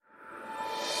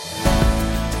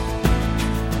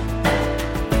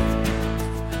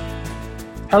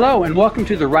Hello, and welcome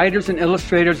to the Writers and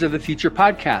Illustrators of the Future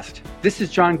podcast. This is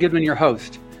John Goodman, your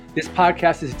host. This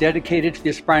podcast is dedicated to the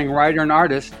aspiring writer and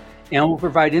artist and will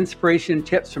provide inspiration and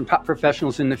tips from top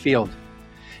professionals in the field.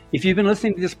 If you've been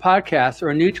listening to this podcast or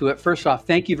are new to it, first off,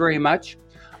 thank you very much.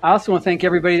 I also want to thank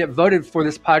everybody that voted for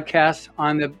this podcast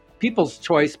on the People's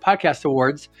Choice Podcast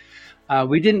Awards.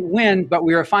 We didn't win, but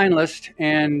we were a finalist,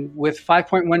 and with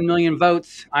 5.1 million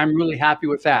votes, I'm really happy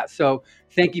with that. So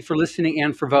thank you for listening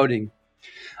and for voting.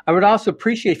 I would also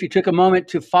appreciate if you took a moment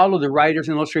to follow the Writers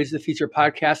and Illustrators of the Future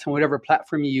podcast on whatever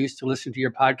platform you use to listen to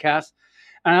your podcast.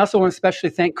 And I also want to especially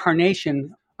thank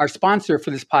Carnation, our sponsor for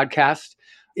this podcast.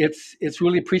 It's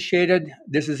really appreciated.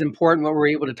 This is important, what we're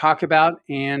able to talk about,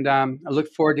 and I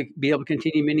look forward to be able to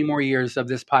continue many more years of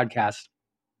this podcast.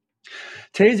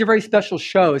 Today's a very special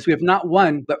show, as we have not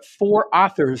one, but 4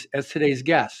 authors as today's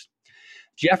guests.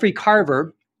 Jeffrey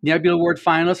Carver, Nebula Award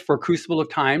finalist for Crucible of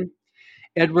Time.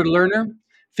 Edward Lerner,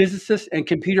 physicist and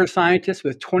computer scientist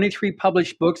with 23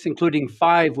 published books, including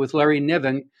 5 with Larry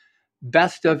Niven,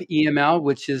 Best of EML,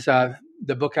 which is the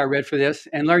book I read for this.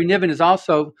 And Larry Niven has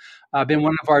also been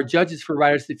one of our judges for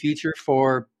Writers of the Future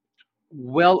for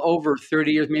well over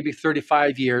 30 years, maybe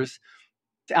 35 years.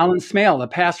 Alan Smale, a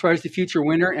past Writers of the Future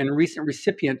winner and recent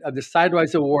recipient of the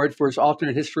Sidewise Award for his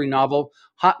alternate history novel,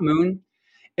 Hot Moon.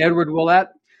 Edward Willett,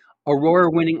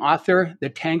 Aurora-winning author, The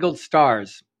Tangled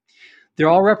Stars. They're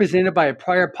all represented by a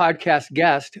prior podcast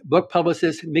guest, book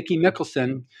publicist Mickey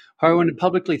Mickelson, who I want to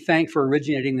publicly thank for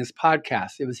originating this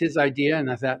podcast. It was his idea, and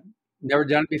I thought, never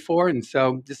done it before, and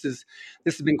so this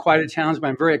has been quite a challenge, but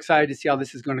I'm very excited to see how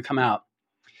this is going to come out.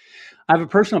 I have a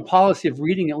personal policy of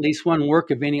reading at least one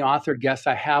work of any authored guest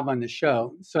I have on the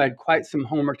show, so I had quite some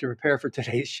homework to prepare for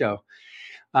today's show.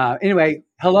 Anyway,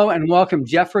 hello and welcome,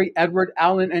 Jeffrey, Edward,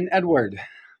 Alan, and Edward.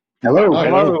 Hello. Hi,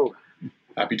 hello.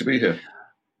 Happy to be here.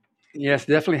 Yes,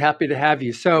 definitely happy to have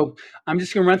you. So I'm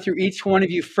just going to run through each one of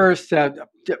you first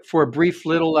for a brief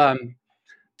little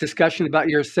discussion about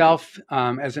yourself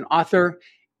as an author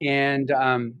and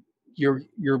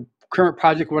your current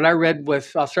project. What I read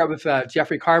was, I'll start with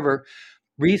Jeffrey Carver,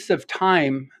 Wreaths of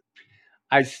Time.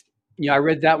 I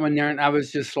read that one there, and I was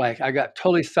just like, I got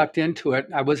totally sucked into it.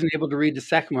 I wasn't able to read the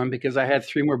second one because I had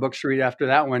 3 more books to read after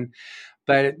that one.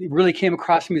 But it really came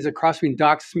across me as a cross between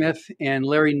Doc Smith and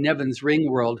Larry Niven's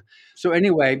Ringworld. So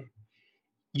anyway,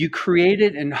 you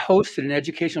created and hosted an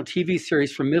educational TV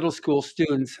series for middle school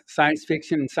students, science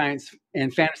fiction and science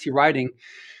and fantasy writing.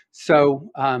 So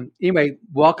anyway,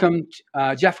 welcome,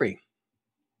 Jeffrey.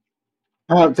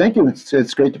 Thank you.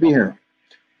 It's great to be here.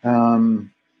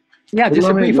 Just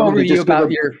a brief overview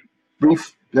about your...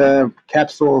 Brief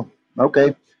capsule.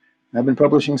 Okay. I've been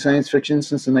publishing science fiction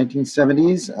since the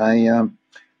 1970s.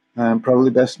 I'm probably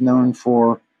best known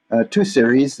for 2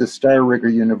 series, the Star Rigger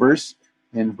universe,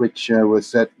 in which was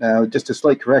set, just a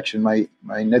slight correction, my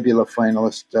Nebula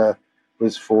finalist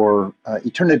was for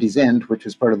Eternity's End, which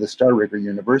was part of the Star Rigger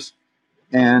universe,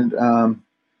 and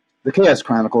the Chaos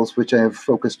Chronicles, which I have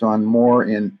focused on more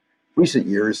in recent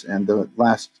years, and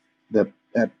the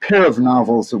pair of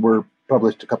novels that were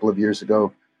published a couple of years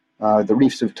ago, The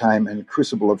Wreaths of Time and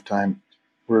Crucible of Time,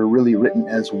 were really written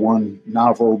as one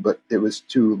novel, but it was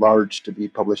too large to be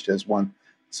published as one,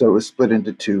 so it was split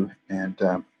into 2, and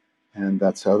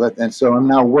that's how that. And so I'm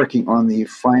now working on the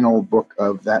final book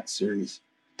of that series,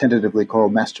 tentatively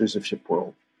called Masters of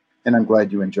Shipworld, and I'm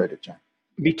glad you enjoyed it, John.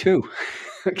 Me too.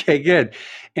 Okay, good.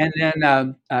 And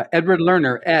then Edward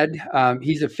Lerner, Ed,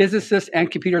 he's a physicist and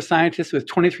computer scientist with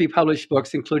 23 published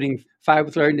books, including 5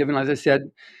 with Larry Niven, as I said.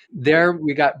 There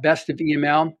we got Best of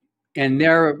EML, and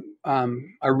there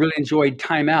I really enjoyed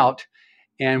Time Out.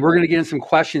 And we're going to get into some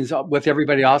questions with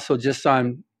everybody also just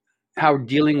on how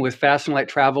dealing with fast and light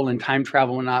travel and time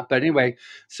travel and not. But anyway,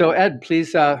 so Ed,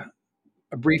 please a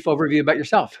brief overview about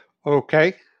yourself.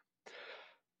 Okay.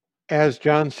 As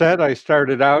John said, I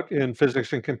started out in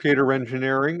physics and computer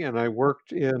engineering, and I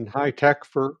worked in high tech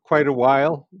for quite a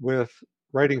while with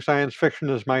writing science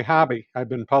fiction as my hobby. I've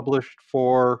been published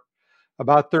for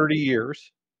about 30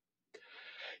 years.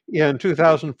 In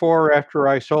 2004, after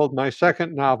I sold my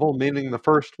second novel, meaning the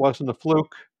first wasn't a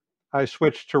fluke, I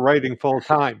switched to writing full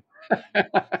time.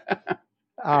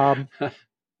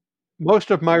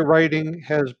 Most of my writing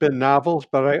has been novels,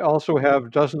 but I also have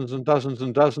dozens and dozens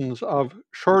and dozens of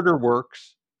shorter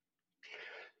works.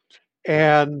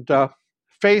 And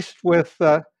faced with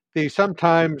the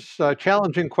sometimes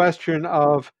challenging question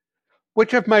of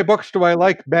which of my books do I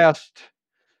like best,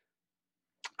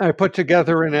 I put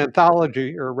together an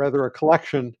anthology, or rather a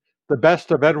collection, The Best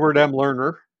of Edward M.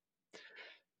 Lerner,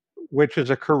 which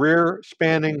is a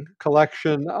career-spanning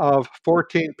collection of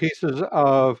 14 pieces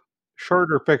of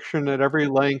shorter fiction at every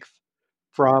length,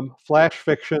 from flash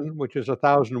fiction, which is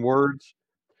 1,000 words,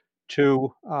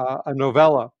 to a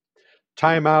novella.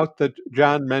 Time Out, that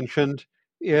John mentioned,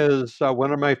 is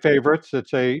one of my favorites.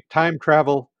 It's a time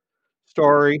travel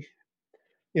story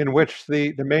in which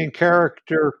the main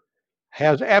character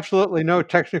has absolutely no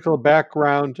technical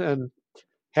background and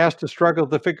has to struggle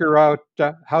to figure out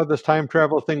how this time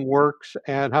travel thing works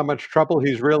and how much trouble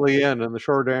he's really in. And the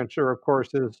short answer, of course,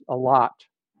 is a lot.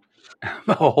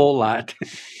 A whole lot.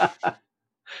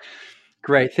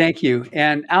 Great, thank you.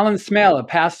 And Alan Smale, a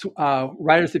past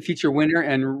Writers of the Future winner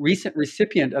and recent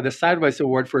recipient of the Sideways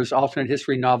Award for his alternate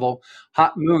history novel,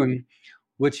 Hot Moon,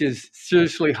 which is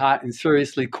seriously hot and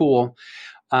seriously cool.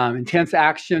 Intense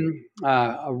action,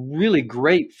 a really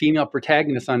great female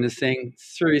protagonist on this thing,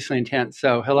 seriously intense.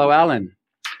 So, hello, Alan.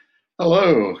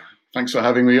 Hello. Thanks for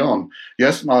having me on.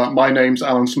 Yes, my name's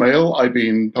Alan Smale. I've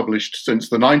been published since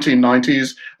the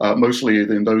 1990s. Mostly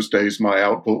in those days, my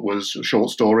output was short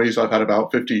stories. I've had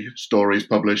about 50 stories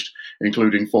published,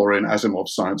 including 4 in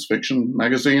Asimov's science fiction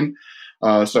magazine.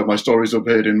 So my stories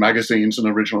appeared in magazines and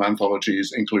original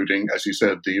anthologies, including, as you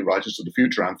said, the Writers of the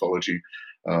Future anthology,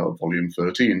 volume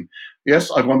 13.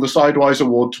 Yes, I've won the Sidewise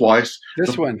Award twice.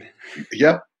 This one.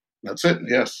 Yep. That's it,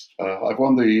 yes. I've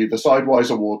won the Sidewise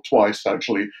Award twice,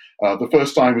 actually. The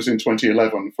first time was in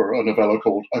 2011 for a novella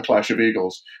called A Clash of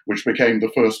Eagles, which became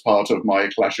the first part of my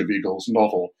Clash of Eagles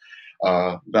novel.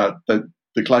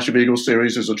 The Clash of Eagles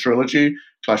series is a trilogy,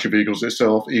 Clash of Eagles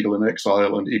itself, Eagle in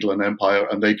Exile, and Eagle in Empire,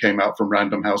 and they came out from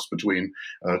Random House between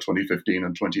 2015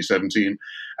 and 2017.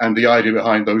 And the idea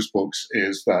behind those books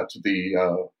is that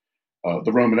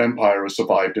the Roman Empire has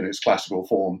survived in its classical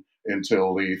form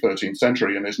until the 13th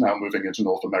century and is now moving into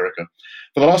North America.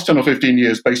 For the last 10 or 15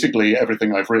 years, basically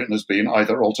everything I've written has been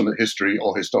either alternate history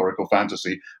or historical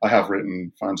fantasy. I have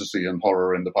written fantasy and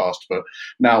horror in the past, but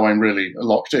now I'm really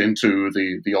locked into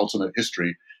the alternate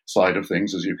history side of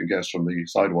things, as you can guess from the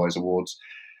Sidewise Awards.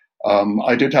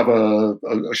 I did have a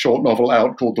short novel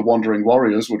out called The Wandering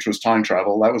Warriors, which was time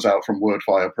travel. That was out from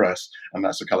Wordfire Press, and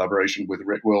that's a collaboration with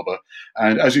Rick Wilbur.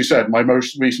 And as you said, my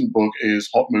most recent book is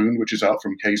Hot Moon, which is out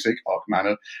from Kasich, Arc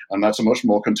Manor, and that's a much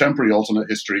more contemporary alternate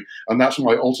history. And that's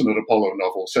my alternate Apollo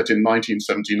novel, set in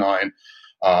 1979,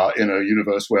 in a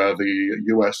universe where the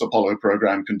US Apollo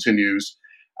program continues,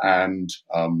 and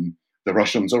the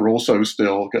Russians are also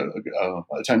still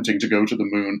attempting to go to the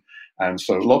moon. And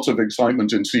so lots of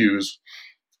excitement ensues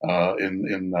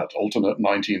in that alternate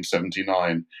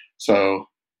 1979. So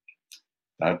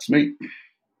that's me.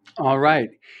 All right.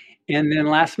 And then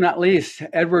last but not least,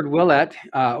 Edward Willett,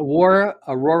 War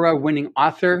Aurora winning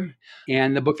author.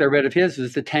 And the book that I read of his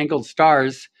is The Tangled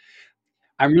Stars.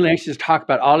 I'm really anxious to talk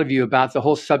about all of you about the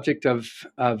whole subject of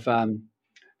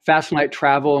fast light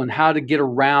travel and how to get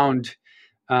around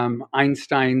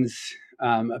Einstein's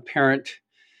apparent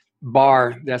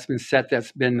bar that's been set,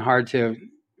 that's been hard to,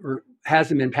 or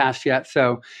hasn't been passed yet.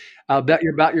 So I'll bet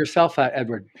you're about yourself,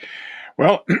 Edward.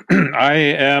 Well, I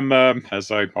am,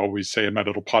 as I always say in my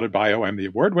little potted bio, I'm the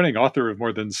award-winning author of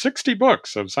more than 60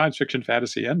 books of science fiction,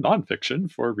 fantasy, and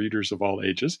nonfiction for readers of all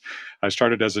ages. I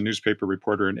started as a newspaper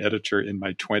reporter and editor in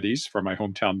my 20s for my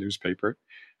hometown newspaper.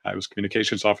 I was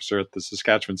communications officer at the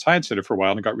Saskatchewan Science Center for a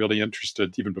while and got really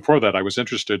interested. Even before that, I was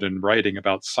interested in writing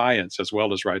about science as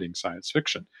well as writing science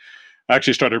fiction. I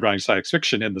actually started writing science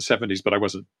fiction in the 70s, but I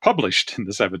wasn't published in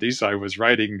the 70s. I was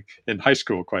writing in high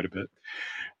school quite a bit.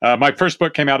 My first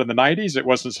book came out in the 90s. It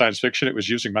wasn't science fiction. It was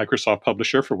using Microsoft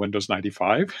Publisher for Windows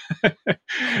 95. And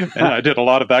I did a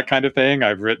lot of that kind of thing.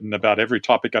 I've written about every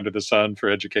topic under the sun for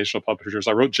educational publishers.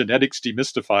 I wrote Genetics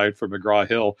Demystified for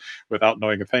McGraw-Hill without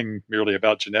knowing a thing merely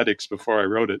about genetics before I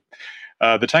wrote it.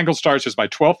 The Tangled Stars is my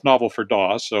 12th novel for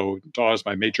Dawes. So Dawes is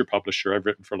my major publisher. I've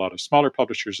written for a lot of smaller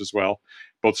publishers as well,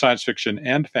 both science fiction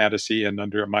and fantasy, and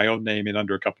under my own name and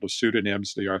under a couple of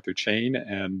pseudonyms, Lee Arthur Chayne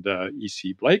and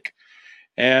E.C. Blake.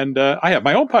 And I have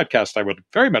my own podcast I would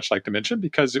very much like to mention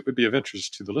because it would be of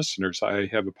interest to the listeners. I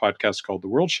have a podcast called The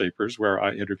World Shapers, where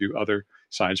I interview other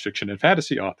science fiction and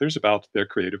fantasy authors about their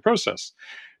creative process.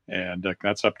 And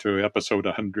that's up to episode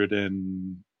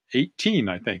 118,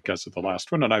 I think, as of the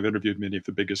last one. And I've interviewed many of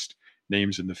the biggest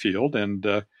names in the field.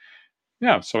 And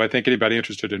so I think anybody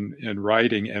interested in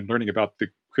writing and learning about the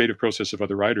creative process of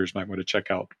other writers might want to check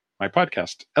out my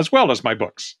podcast, as well as my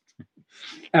books.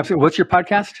 Absolutely. What's your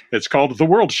podcast? It's called The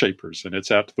World Shapers, and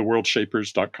it's at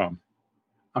theworldshapers.com.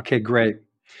 Okay, great.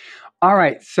 All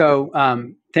right. So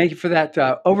thank you for that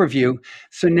overview.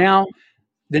 So now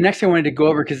the next thing I wanted to go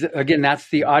over, because again, that's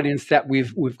the audience that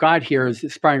we've got here is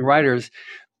aspiring writers,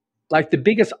 like the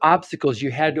biggest obstacles you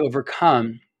had to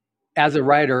overcome as a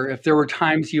writer, if there were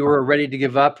times you were ready to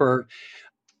give up, or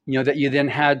that you then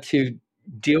had to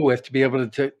deal with to be able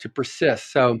to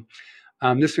persist. So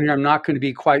this one here, I'm not going to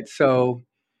be quite so,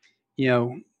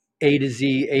 A to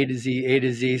Z, A to Z, A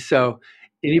to Z. So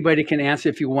anybody can answer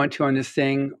if you want to on this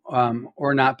thing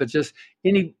or not, but just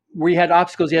where you had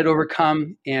obstacles you had to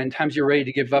overcome and times you're ready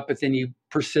to give up, but then you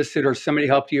persisted, or somebody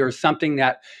helped you, or something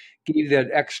that gave you that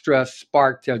extra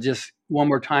spark to just one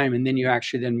more time, and then you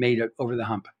actually then made it over the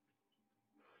hump.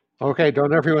 Okay,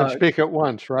 don't everyone speak at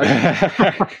once, right?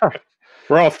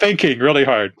 We're all thinking really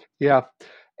hard. Yeah.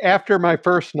 After my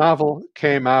first novel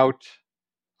came out,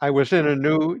 I was in a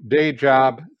new day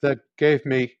job that gave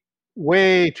me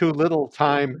way too little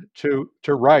time to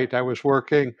write. I was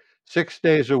working 6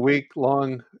 days a week,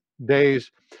 long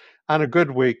days on a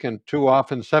good week, and too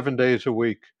often 7 days a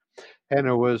week. And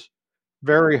it was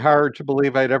very hard to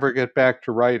believe I'd ever get back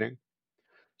to writing.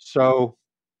 So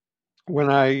when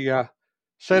I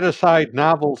set aside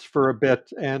novels for a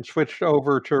bit and switched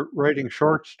over to writing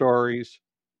short stories,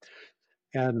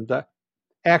 and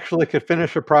actually could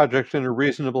finish a project in a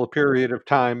reasonable period of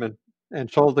time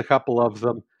and sold a couple of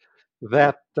them,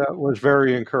 that was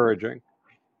very encouraging.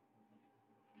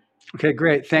 Okay,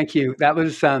 great. Thank you. That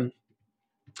was Ed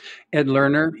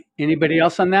Lerner. Anybody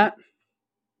else on that?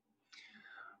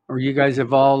 Or you guys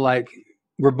have all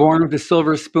were born with a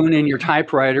silver spoon in your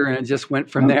typewriter and it just went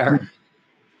from there?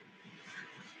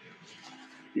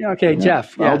 Yeah, okay,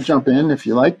 Jeff. I'll jump in if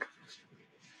you like.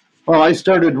 Well, I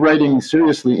started writing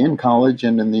seriously in college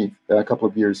and in the couple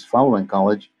of years following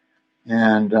college,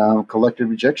 and collected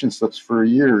rejection slips for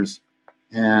years.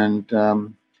 And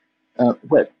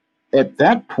at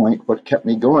that point, what kept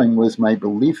me going was my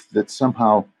belief that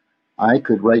somehow I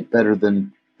could write better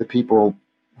than the people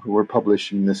who were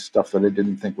publishing this stuff that I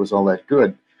didn't think was all that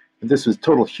good. And this was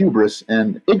total hubris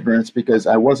and ignorance, because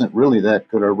I wasn't really that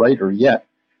good a writer yet.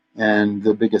 And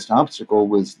the biggest obstacle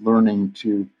was learning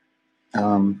to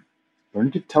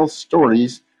tell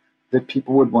stories that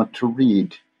people would want to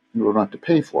read and would want to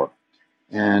pay for.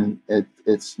 And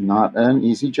it's not an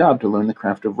easy job to learn the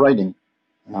craft of writing.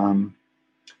 And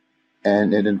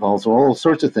it involves all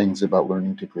sorts of things about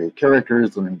learning to create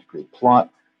characters, learning to create plot,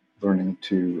 learning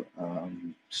to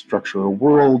structure a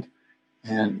world.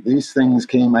 And these things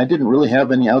I didn't really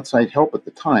have any outside help at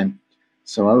the time.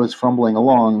 So I was fumbling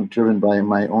along, driven by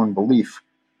my own belief.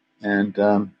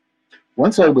 And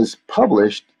once I was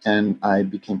published and I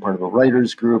became part of a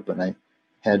writers group and I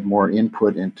had more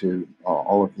input into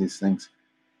all of these things,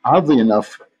 oddly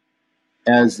enough,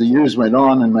 as the years went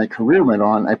on and my career went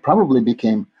on, I probably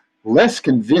became less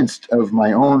convinced of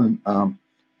my own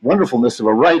wonderfulness of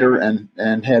a writer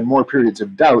and had more periods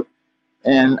of doubt.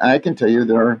 And I can tell you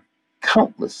there are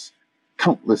countless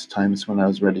times when I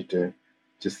was ready to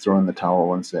just throw in the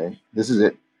towel and say, this is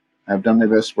it. I've done my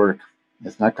best work.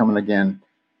 It's not coming again.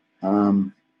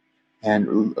 And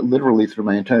literally through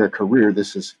my entire career,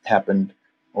 this has happened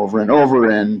over and over.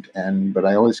 But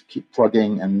I always keep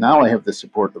plugging. And now I have the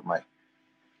support of my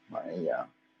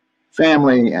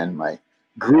family and my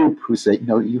group who say,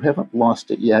 no, you haven't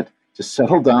lost it yet. Just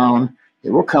settle down.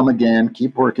 It will come again.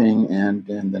 Keep working. And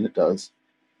then it does.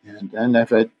 And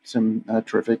I've had some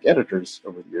terrific editors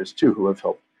over the years, too, who have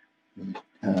helped.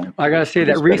 I got to say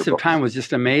that Reefs of Time was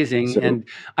just amazing. And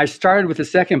I started with the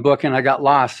second book and I got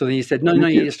lost. So then you said, no,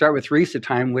 you need to start with Reefs of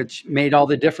Time, which made all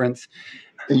the difference.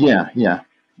 Yeah.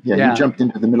 You jumped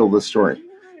into the middle of the story.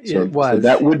 So, it was. So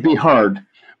that would be hard.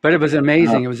 But it was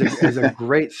amazing. It was a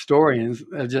great story.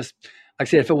 And just, like I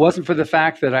said, if it wasn't for the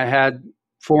fact that I had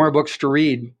 4 more books to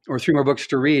read or 3 more books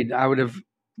to read, I would have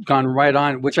gone right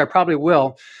on, which I probably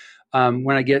will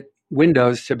when I get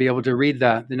Windows to be able to read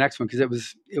the next one, because it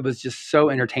was just so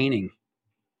entertaining.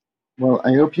 Well,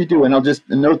 I hope you do. And I'll just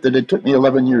note that it took me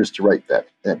 11 years to write that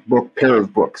pair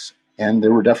of books. And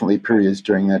there were definitely periods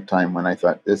during that time when I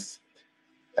thought this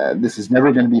is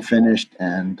never going to be finished.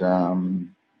 And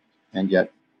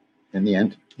yet, in the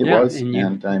end, it was.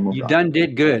 And I moved on. You done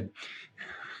did good.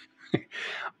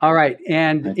 All right.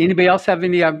 And anybody else have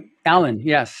any? Alan,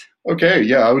 yes. Okay,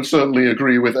 yeah, I would certainly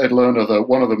agree with Ed Lerner that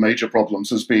one of the major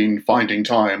problems has been finding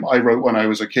time. I wrote when I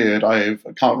was a kid. I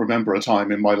can't remember a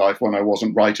time in my life when I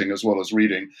wasn't writing as well as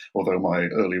reading, although my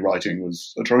early writing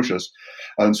was atrocious.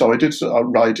 And so I did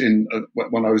write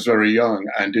when I was very young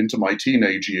and into my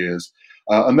teenage years.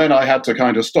 And then I had to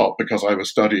kind of stop because I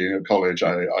was studying at college.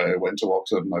 I went to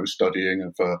Oxford and I was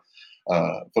studying for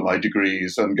my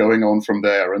degrees and going on from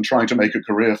there and trying to make a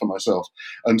career for myself.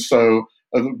 And so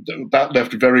that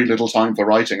left very little time for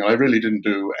writing. And I really didn't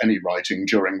do any writing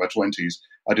during my 20s.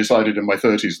 I decided in my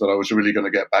 30s that I was really going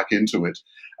to get back into it.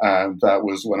 And that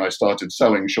was when I started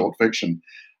selling short fiction.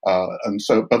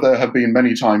 But there have been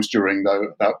many times during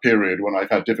that period when I've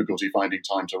had difficulty finding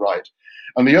time to write.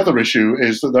 And the other issue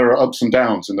is that there are ups and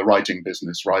downs in the writing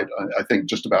business, right? I think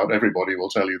just about everybody will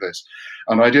tell you this.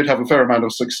 And I did have a fair amount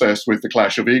of success with the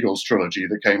Clash of Eagles trilogy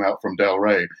that came out from Del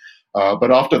Rey.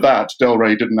 But after that, Del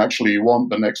Rey didn't actually want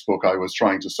the next book I was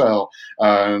trying to sell,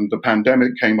 and the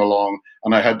pandemic came along,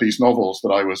 and I had these novels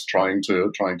that I was trying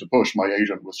to push. My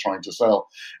agent was trying to sell,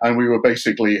 and we were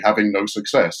basically having no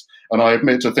success. And I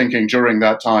admit to thinking during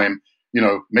that time,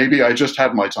 maybe I just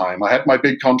had my time. I had my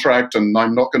big contract and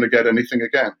I'm not going to get anything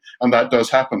again. And that does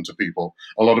happen to people.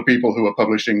 A lot of people who are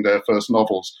publishing their first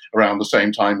novels around the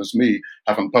same time as me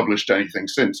haven't published anything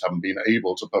since, haven't been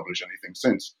able to publish anything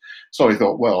since. So I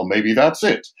thought, well, maybe that's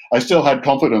it. I still had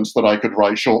confidence that I could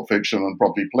write short fiction and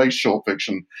probably place short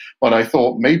fiction. But I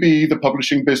thought maybe the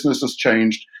publishing business has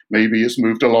changed. Maybe it's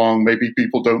moved along. Maybe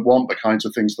people don't want the kinds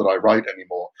of things that I write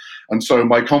anymore. And so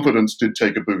my confidence did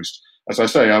take a boost. As I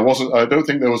say, I don't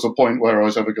think there was a point where I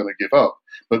was ever going to give up,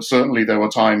 but certainly there were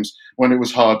times when it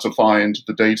was hard to find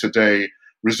the day-to-day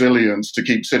resilience to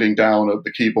keep sitting down at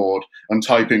the keyboard and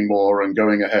typing more and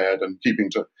going ahead and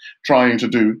trying to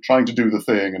do the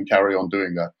thing and carry on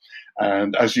doing that.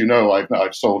 And as you know,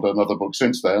 I've sold another book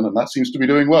since then, and that seems to be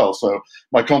doing well. So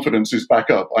my confidence is back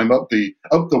up. I'm up the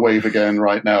wave again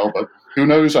right now, but who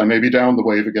knows? I may be down the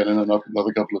wave again in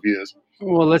another couple of years.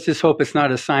 Well, let's just hope it's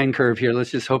not a sine curve here.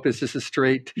 Let's just hope it's just a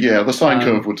straight. Yeah, the sine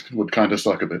curve would kind of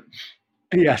suck a bit.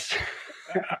 Yes.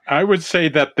 I would say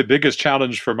that the biggest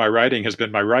challenge for my writing has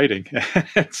been my writing.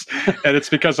 It's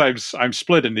because I'm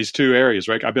split in these two areas,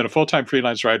 right? I've been a full-time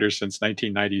freelance writer since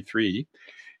 1993,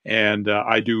 and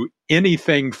I do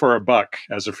anything for a buck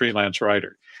as a freelance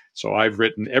writer. So I've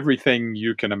written everything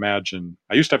you can imagine.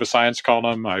 I used to have a science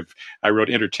column. I wrote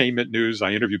entertainment news.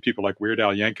 I interviewed people like Weird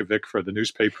Al Yankovic for the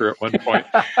newspaper at one point.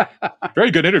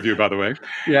 Very good interview, by the way.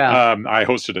 Yeah. I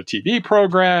hosted a TV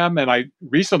program, and I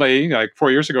recently, like 4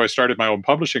 years ago, I started my own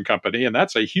publishing company, and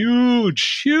that's a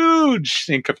huge, huge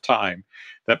sink of time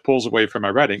that pulls away from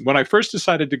my writing. When I first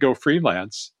decided to go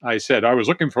freelance, I said I was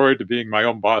looking forward to being my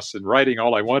own boss and writing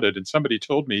all I wanted, and somebody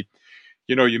told me,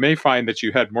 you may find that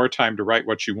you had more time to write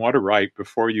what you want to write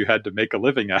before you had to make a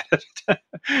living at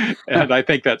it. And I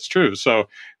think that's true. So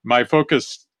my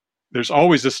focus, there's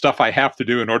always this stuff I have to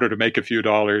do in order to make a few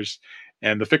dollars.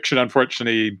 And the fiction,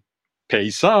 unfortunately,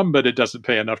 pays some, but it doesn't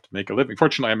pay enough to make a living.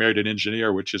 Fortunately, I married an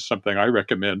engineer, which is something I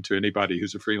recommend to anybody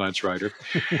who's a freelance writer.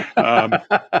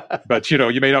 But,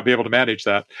 you may not be able to manage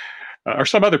that. Or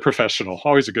some other professional,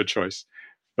 always a good choice.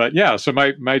 But yeah, so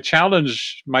my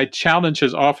challenge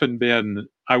has often been,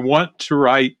 I want to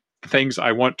write things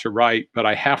I want to write, but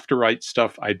I have to write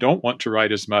stuff I don't want to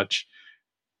write as much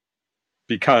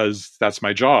because that's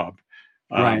my job.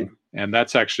 Right. And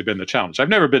that's actually been the challenge. I've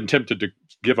never been tempted to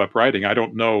give up writing. I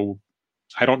don't know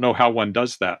how one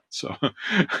does that. So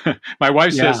my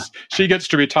wife says she gets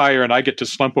to retire and I get to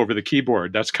slump over the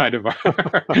keyboard. That's kind of our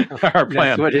plan.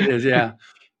 That's what it is, yeah.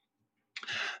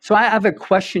 So I have a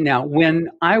question now. When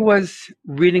I was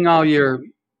reading all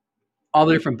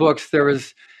the different books, there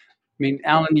was,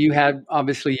 Alan, you had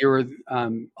obviously your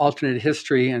alternate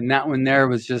history, and that one there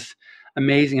was just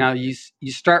amazing how you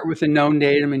start with a known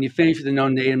datum and you finish with a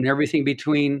known datum, and everything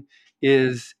between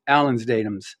is Alan's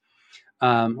datums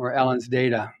or Alan's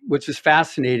data, which was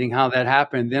fascinating how that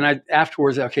happened. Then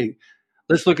afterwards, okay,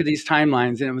 let's look at these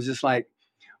timelines, and it was just like,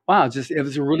 wow, it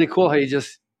was really cool how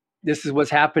this is what's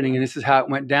happening and this is how it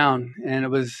went down. And it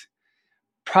was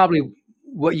probably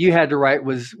what you had to write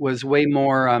was way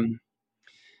more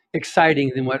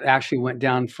exciting than what actually went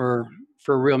down for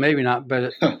real. Maybe not,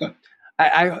 but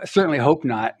I certainly hope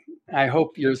not. I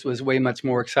hope yours was way much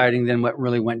more exciting than what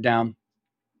really went down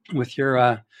with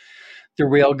your the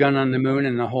rail gun on the moon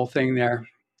and the whole thing there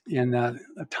and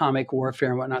atomic warfare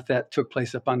and whatnot that took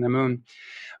place up on the moon.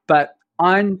 But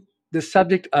on the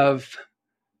subject of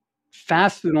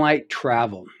fast and light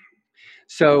travel.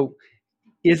 So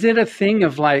is it a thing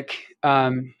of like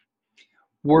where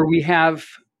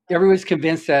everyone's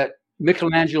convinced that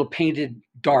Michelangelo painted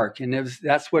dark and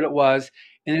that's what it was.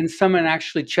 And then someone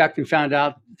actually checked and found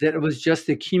out that it was just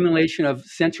the accumulation of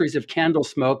centuries of candle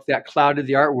smoke that clouded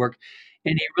the artwork.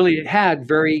 And he really had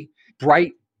very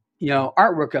bright,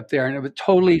 artwork up there. And it would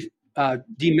totally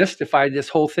demystified this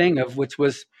whole thing which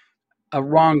was a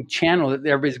wrong channel that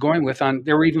everybody's going with.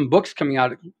 There were even books coming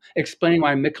out explaining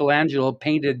why Michelangelo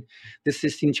painted the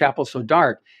Sistine Chapel so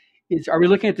dark. Are we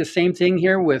looking at the same thing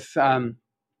here with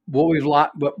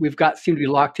what we've got seem to be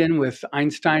locked in with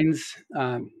Einstein's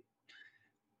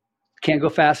can't go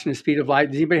faster than the speed of light.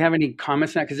 Does anybody have any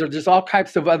comments on that? Because there's all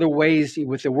types of other ways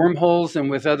with the wormholes and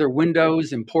with other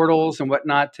windows and portals and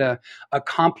whatnot to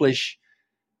accomplish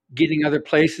getting other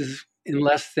places in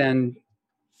less than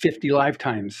 50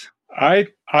 lifetimes.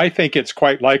 I think it's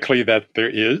quite likely that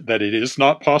it is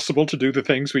not possible to do the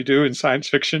things we do in science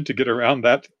fiction to get around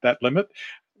that limit.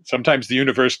 Sometimes the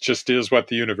universe just is what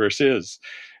the universe is,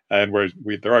 and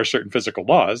there are certain physical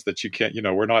laws that you can't.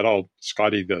 We're not all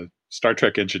Scotty the Star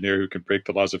Trek engineer who can break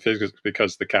the laws of physics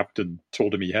because the captain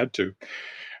told him he had to.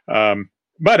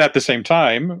 But at the same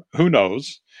time, who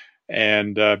knows?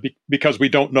 And because we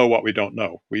don't know what we don't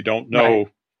know, we don't know. Right.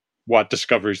 What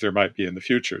discoveries there might be in the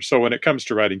future. So when it comes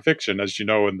to writing fiction, as you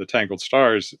know, in The Tangled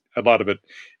Stars, a lot of it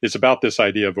is about this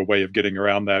idea of a way of getting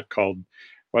around that called,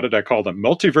 what did I call them?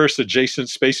 Multiverse adjacent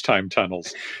space-time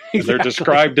tunnels. Exactly. And they're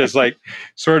described as like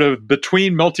sort of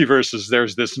between multiverses,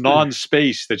 there's this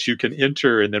non-space that you can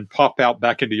enter and then pop out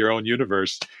back into your own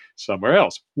universe somewhere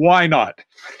else. Why not?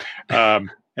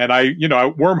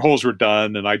 And wormholes were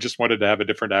done, and I just wanted to have a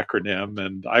different acronym.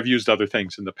 And I've used other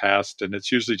things in the past, and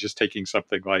it's usually just taking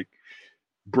something like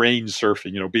brain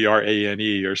surfing,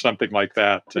 BRANE or something like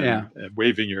that, and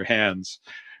waving your hands.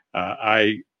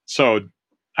 I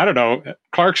don't know.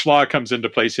 Clarke's law comes into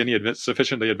place. Any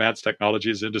sufficiently advanced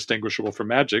technology is indistinguishable from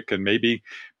magic, and maybe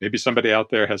somebody out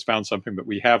there has found something that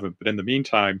we haven't. But in the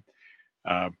meantime,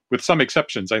 with some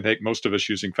exceptions, I think most of us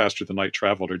using faster than light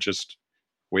travel are just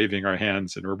waving our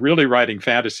hands, and we're really writing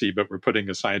fantasy, but we're putting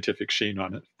a scientific sheen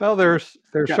on it. Well, there's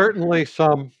certainly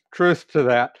some truth to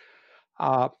that.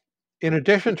 In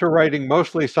addition to writing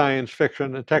mostly science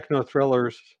fiction and techno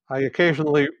thrillers, I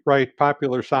occasionally write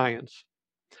popular science.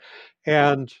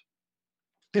 And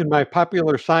in my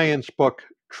popular science book,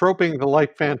 Troping the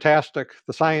Light Fantastic,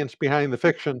 The Science Behind the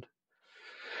Fiction,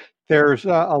 there's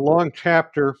a long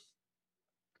chapter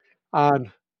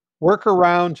on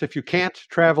workarounds if you can't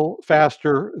travel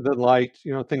faster than light,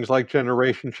 things like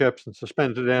generation ships and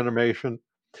suspended animation,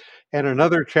 and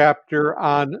another chapter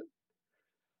on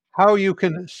how you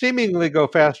can seemingly go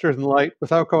faster than light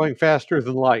without going faster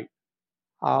than light.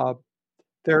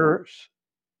 There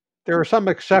are some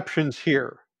exceptions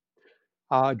here.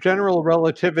 General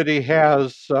relativity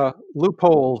has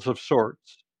loopholes of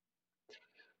sorts.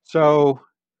 So,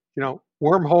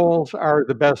 wormholes are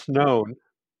the best known.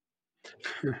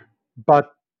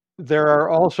 But there are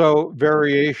also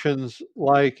variations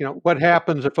like, what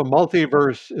happens if a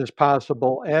multiverse is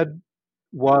possible? Ed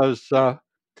was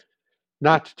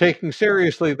not taking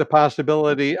seriously the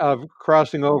possibility of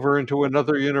crossing over into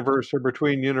another universe or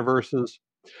between universes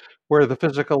where the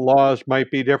physical laws might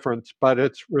be different. But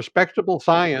it's respectable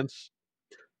science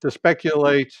to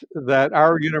speculate that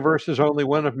our universe is only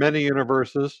one of many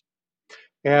universes,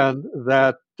 and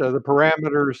that the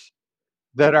parameters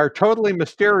that are totally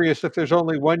mysterious if there's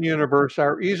only one universe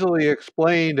are easily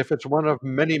explained if it's one of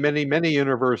many, many, many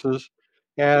universes,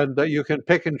 and that you can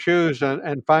pick and choose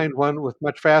and find one with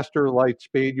much faster light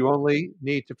speed. You only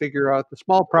need to figure out the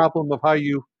small problem of how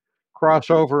you cross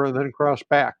over and then cross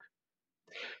back.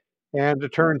 And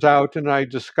it turns out, and I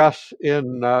discuss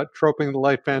in Troping the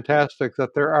Light Fantastic,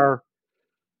 that there are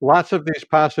lots of these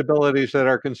possibilities that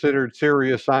are considered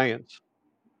serious science.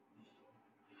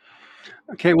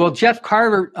 Okay, well, Jeff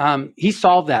Carver, he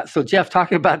solved that. So, Jeff,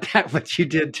 talking about that, what you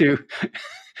did to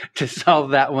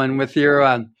solve that one with your,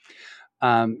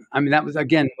 that was,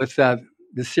 again, with the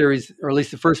series, or at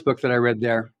least the first book that I read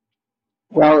there.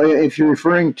 Well, if you're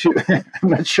referring to, I'm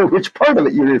not sure which part of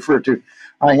it you refer to.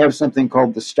 I have something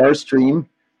called the Star Stream,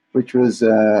 which was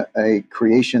a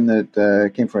creation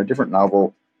that came from a different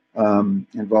novel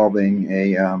involving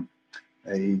a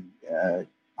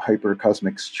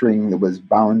hypercosmic string that was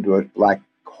bound to a black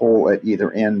hole at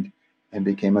either end and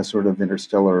became a sort of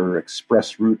interstellar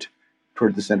express route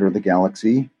toward the center of the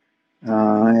galaxy.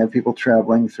 I have people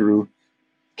traveling through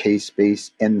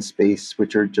K-space, N-space,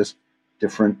 which are just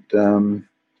different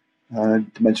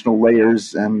dimensional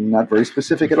layers. I'm not very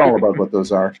specific at all about what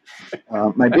those are.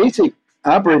 My basic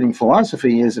operating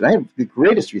philosophy is that I have the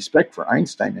greatest respect for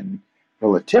Einstein and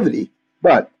relativity,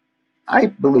 but I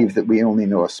believe that we only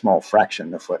know a small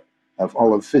fraction of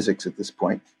all of physics at this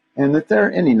point, and that there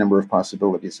are any number of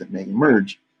possibilities that may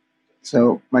emerge.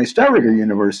 So my Star Rigger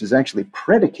universe is actually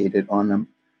predicated on,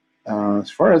 as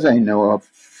far as I know, a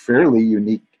fairly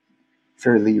unique.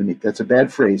 That's a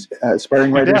bad phrase.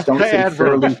 Aspiring writers don't say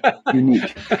fairly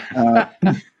unique.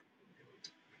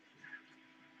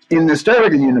 In the Star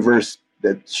Rigger universe,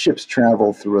 that ships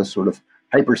travel through a sort of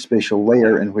hyperspatial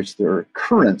layer in which there are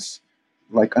currents,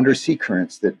 like undersea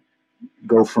currents, that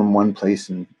go from one place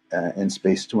in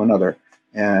space to another,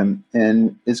 and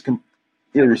is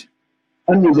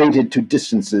unrelated to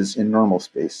distances in normal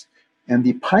space. And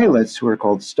the pilots, who are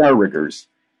called star riggers,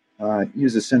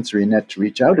 use a sensory net to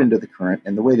reach out into the current,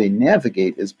 and the way they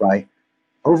navigate is by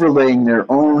overlaying their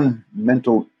own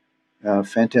mental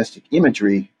fantastic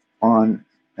imagery on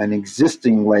an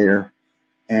existing layer,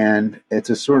 and it's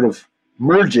a sort of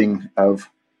merging of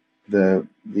the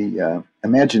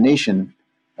imagination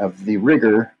of the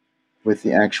rigger with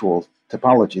the actual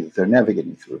topology that they're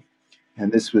navigating through.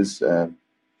 And this was, I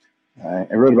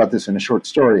wrote about this in a short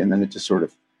story, and then it just sort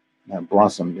of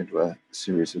blossomed into a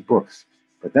series of books.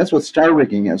 But that's what star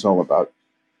rigging is all about.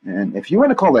 And if you want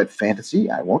to call that fantasy,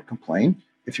 I won't complain.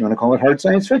 If you want to call it hard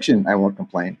science fiction, I won't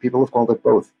complain. People have called it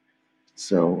both.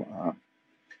 So,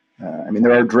 I mean,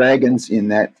 there are dragons in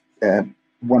that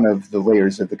one of the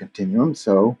layers of the continuum.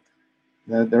 So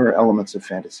there are elements of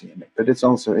fantasy in it. But it's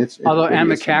also although Anne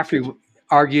McCaffrey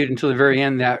argued until the very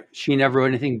end that she never wrote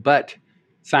anything but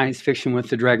science fiction with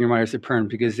the Dragon Riders of Pern,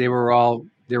 because they were all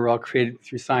created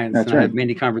through science. That's and right. I had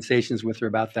many conversations with her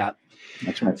about that.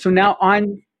 That's right. So now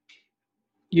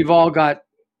you've all got,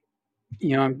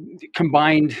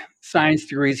 combined science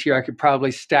degrees here. I could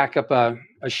probably stack up a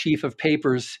sheaf of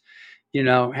papers,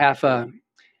 half a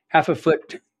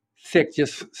foot thick,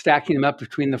 just stacking them up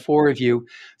between the four of you.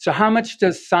 So how much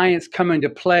does science come into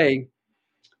play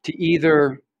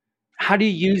to how do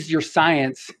you use your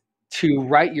science to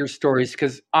write your stories?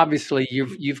 Because obviously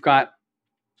you've got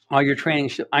all your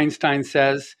training, Einstein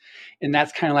says, and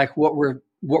that's kind of like what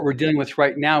we're dealing with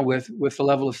right now with the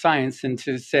level of science. And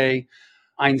to say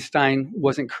Einstein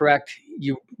wasn't correct,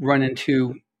 you run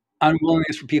into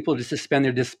unwillingness for people to suspend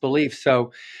their disbelief.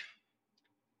 So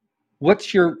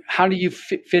how do you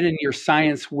fit in your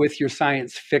science with your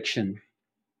science fiction?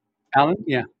 Alan?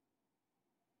 Yeah.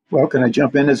 Well, can I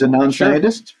jump in as a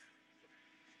non-scientist? Sure.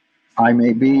 I'm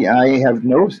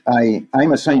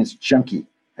a science junkie.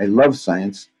 I love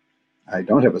science. I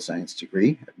don't have a science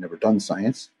degree. I've never done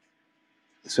science.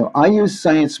 So I use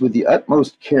science with the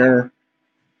utmost care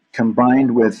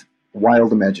combined with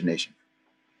wild imagination.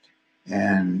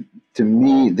 And to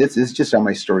me, this is just how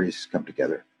my stories come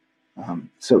together.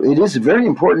 So it is very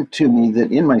important to me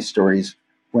that in my stories,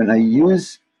 when I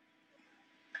use,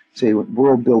 say,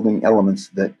 world-building elements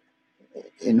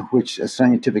in which a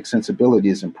scientific sensibility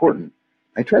is important,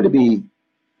 I try to be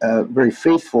very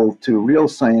faithful to real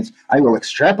science. I will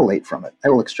extrapolate from it. I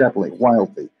will extrapolate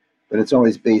wildly, but it's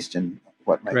always based in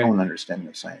what my own understanding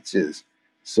of science is.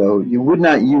 So you would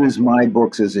not use my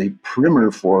books as a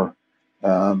primer for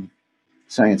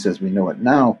science as we know it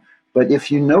now. But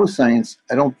if you know science,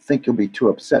 I don't think you'll be too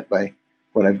upset by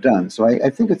what I've done. So I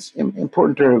think it's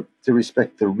important to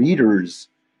respect the reader's,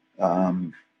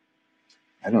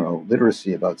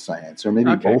 literacy about science, or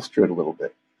maybe bolster it a little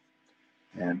bit.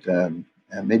 And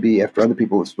maybe after other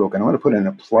people have spoken, I want to put in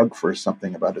a plug for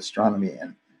something about astronomy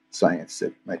and science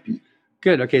that might be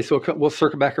good. Okay, so we'll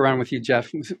circle back around with you,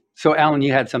 Jeff. So, Alan,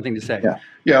 you had something to say.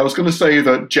 Yeah, I was going to say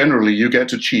that generally you get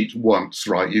to cheat once,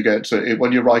 right? You get to,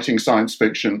 when you're writing science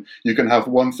fiction, you can have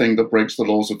one thing that breaks the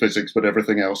laws of physics, but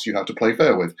everything else you have to play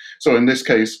fair with. So in this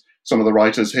case, some of the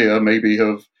writers here maybe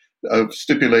have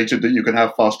stipulated that you can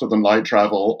have faster than light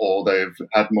travel, or they've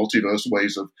had multiverse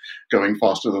ways of going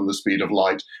faster than the speed of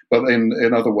light. But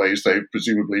in other ways, they've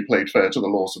presumably played fair to the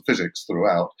laws of physics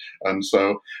throughout. And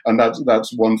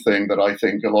that's one thing that I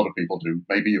think a lot of people do.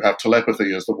 Maybe you have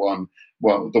telepathy as the one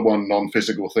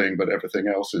non-physical thing, but everything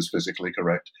else is physically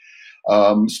correct.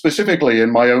 Specifically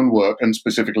in my own work, and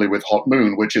specifically with Hot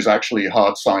Moon, which is actually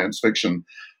hard science fiction.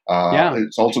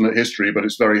 It's alternate history, but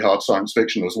it's very hard science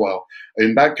fiction as well.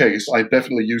 In that case, I'm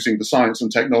definitely using the science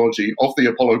and technology of the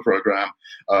Apollo program,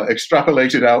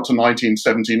 extrapolated out to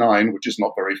 1979, which is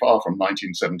not very far from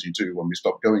 1972 when we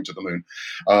stopped going to the moon.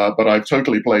 But I've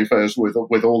totally played fair with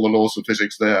all the laws of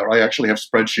physics there. I actually have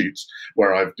spreadsheets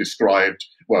where I've described,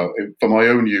 well, for my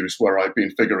own use, where I've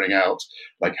been figuring out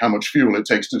like how much fuel it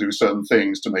takes to do certain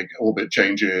things, to make orbit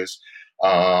changes,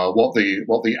 what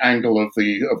the angle of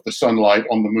the sunlight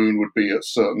on the moon would be at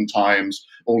certain times,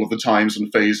 all of the times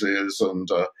and phases and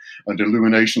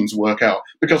illuminations work out.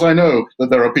 Because I know that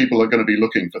there are people that are going to be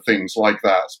looking for things like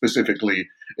that. Specifically,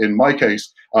 in my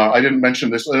case, I didn't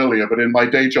mention this earlier, but in my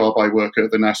day job, I work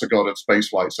at the NASA Goddard Space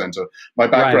Flight Center. My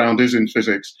background is in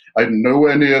physics. I'm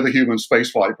nowhere near the human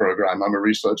spaceflight program. I'm a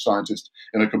research scientist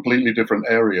in a completely different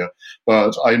area.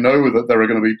 But I know that there are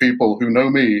going to be people who know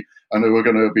me and who are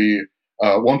going to be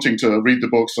wanting to read the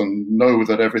books and know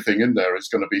that everything in there is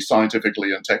going to be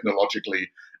scientifically and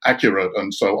technologically accurate,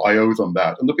 and so I owe them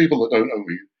that. And the people that don't know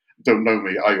me don't know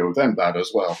me, I owe them that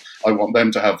as well. I want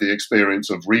them to have the experience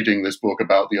of reading this book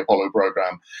about the Apollo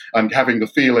program and having the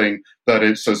feeling that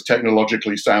it's as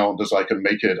technologically sound as I can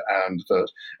make it, and that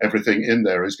everything in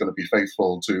there is going to be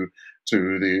faithful to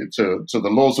the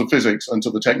laws of physics and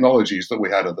to the technologies that we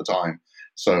had at the time.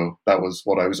 So that was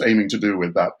what I was aiming to do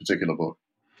with that particular book.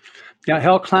 Yeah,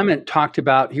 Hal Clement talked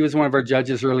about, he was one of our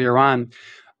judges earlier on,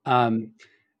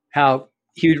 how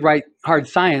he would write hard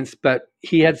science, but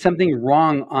he had something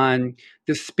wrong on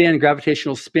the spin,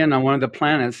 gravitational spin on one of the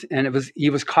planets, and he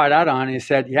was caught out on it. And he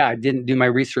said, "Yeah, I didn't do my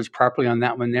research properly on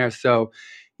that one there." So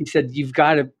he said, "You've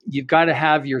got to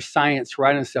have your science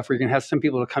right on stuff. Where you're going to have some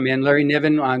people to come in." Larry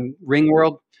Niven on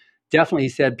Ringworld, definitely, he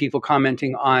said people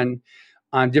commenting on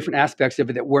different aspects of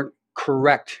it that weren't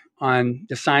correct on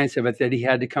the science of it, that he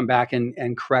had to come back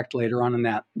and correct later on in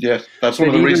that. Yes, that's one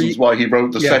of the reasons why he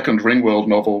wrote the second Ringworld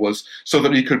novel, was so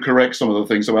that he could correct some of the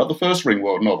things about the first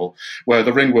Ringworld novel, where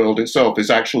the Ringworld itself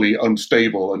is actually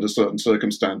unstable under certain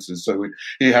circumstances. So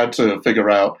he had to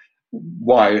figure out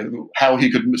how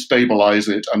he could stabilize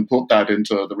it and put that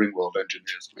into the Ringworld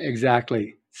engineers.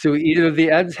 Exactly. So either of the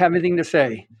Eds have anything to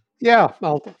say? Yeah,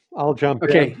 I'll jump in.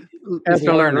 Okay,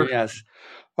 Mr. Lerner, yes.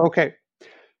 Okay.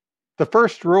 The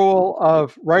first rule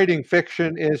of writing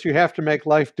fiction is you have to make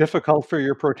life difficult for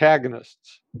your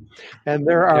protagonists. And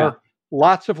there are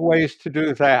lots of ways to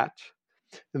do that.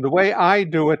 And the way I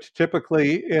do it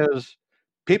typically is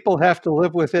people have to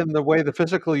live within the way the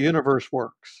physical universe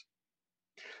works.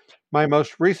 My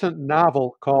most recent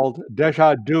novel, called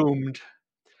Deja Doomed,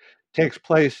 takes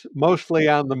place mostly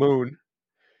on the moon.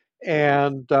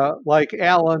 And like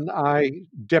Alan, I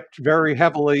dipped very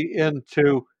heavily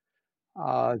into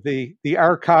the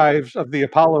archives of the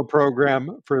Apollo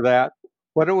program for that,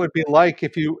 what it would be like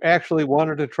if you actually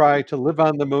wanted to try to live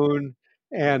on the moon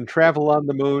and travel on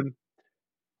the moon.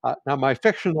 Now, my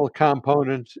fictional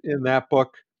component in that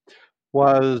book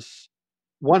was,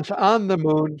 once on the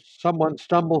moon, someone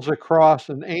stumbles across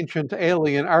an ancient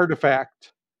alien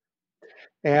artifact,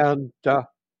 and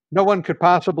no one could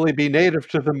possibly be native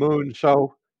to the moon,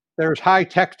 so there's high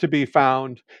tech to be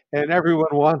found, and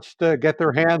everyone wants to get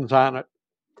their hands on it.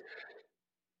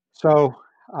 So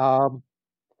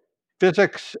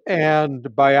physics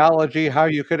and biology, how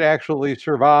you could actually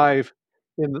survive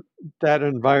in that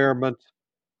environment,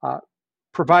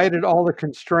 provided all the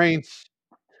constraints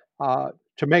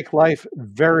to make life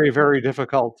very, very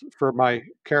difficult for my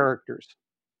characters.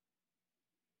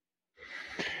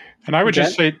 And I would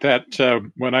just say that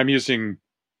when I'm using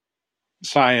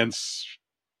science,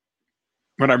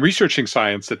 when I'm researching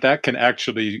science, that can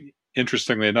actually,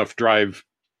 interestingly enough, drive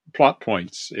plot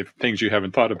points, if things you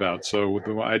haven't thought about.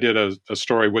 So I did a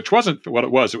story which wasn't what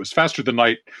it was. It was faster than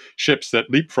light ships that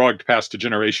leapfrogged past a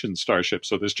Generation starship.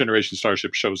 So this Generation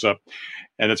starship shows up,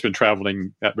 and it's been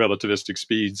traveling at relativistic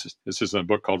speeds. This is a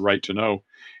book called Right to Know.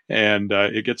 And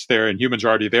it gets there, and humans are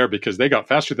already there because they got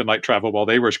faster than light travel while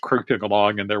they were creeping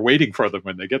along, and they're waiting for them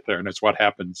when they get there. And it's what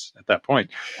happens at that point.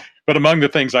 But among the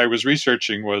things I was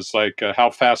researching was like how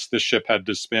fast this ship had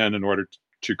to spin in order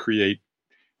to create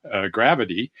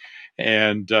gravity,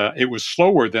 and it was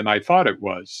slower than I thought it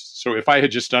was. So if I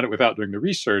had just done it without doing the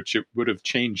research, it would have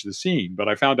changed the scene. But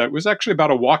I found out it was actually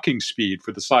about a walking speed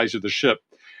for the size of the ship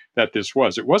that this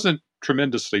was. It wasn't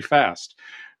tremendously fast,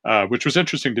 which was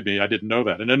interesting to me. I didn't know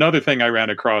that. And another thing I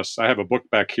ran across, I have a book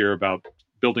back here about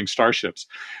building starships,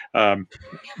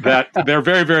 that they're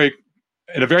very, very,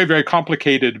 in a very, very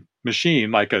complicated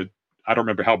machine, like I don't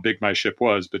remember how big my ship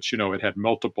was, but it had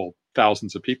multiple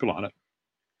thousands of people on it.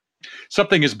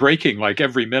 Something is breaking like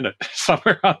every minute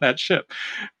somewhere on that ship,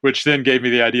 which then gave me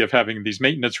the idea of having these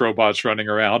maintenance robots running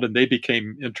around, and they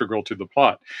became integral to the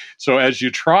plot. So as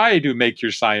you try to make your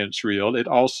science real, it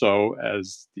also,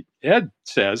 as Ed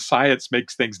says, science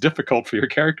makes things difficult for your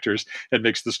characters and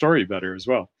makes the story better as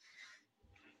well.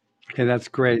 Okay, that's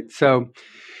great. So,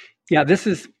 yeah,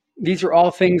 these are all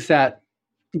things that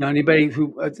anybody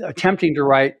who is attempting to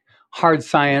write hard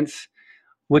science,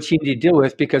 what you need to deal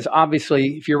with, because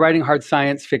obviously if you're writing hard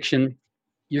science fiction,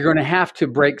 you're going to have to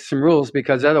break some rules,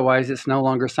 because otherwise it's no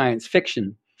longer science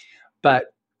fiction. But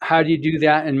how do you do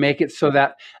that and make it so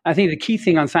that, I think the key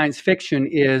thing on science fiction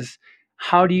is,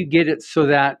 how do you get it so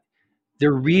that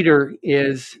the reader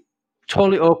is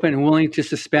totally open and willing to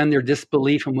suspend their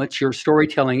disbelief in what your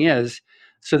storytelling is,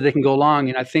 so they can go along.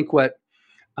 And I think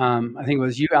I think it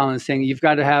was you, Alan, saying you've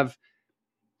got to have,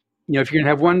 if you're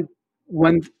going to have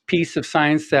one piece of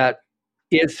science that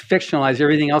is fictionalized,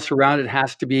 everything else around it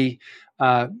has to be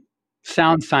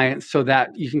sound science, so that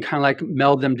you can kind of like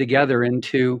meld them together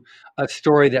into a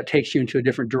story that takes you into a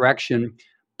different direction,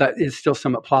 but is still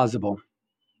somewhat plausible.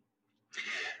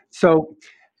 So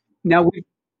Now,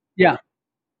 yeah.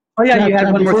 Oh, yeah, you had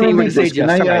John, one more before thing we you want to leave say, this, can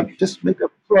Jeff. I Sorry. just make a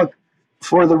plug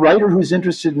for the writer who's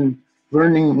interested in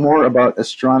learning more about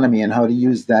astronomy and how to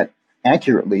use that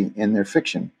accurately in their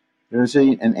fiction? There's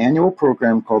an annual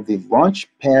program called the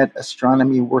Launchpad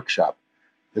Astronomy Workshop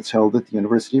that's held at the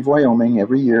University of Wyoming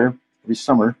every year, every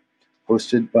summer,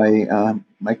 hosted by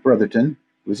Mike Brotherton,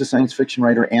 who's a science fiction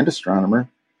writer and astronomer.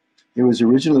 It was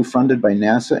originally funded by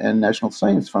NASA and National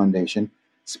Science Foundation,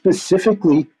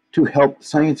 specifically to help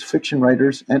science fiction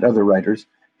writers and other writers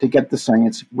to get the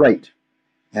science right,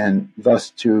 and thus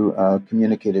to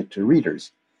communicate it to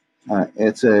readers.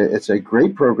 It's a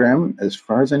great program. As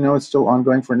far as I know, it's still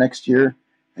ongoing for next year.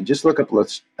 And just look up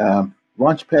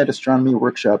Launchpad Astronomy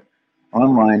Workshop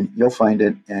online. You'll find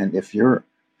it. And if you're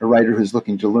a writer who's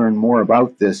looking to learn more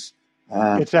about this,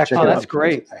 It's check excellent. it out. That's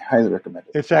great. I highly recommend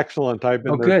it. It's excellent. I've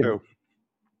been there good. too.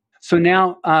 So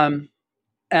now,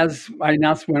 as I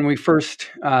announced when we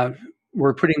first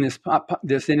were putting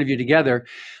this interview together,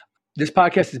 this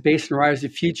podcast is based on Writers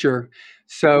of the Future.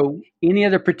 So any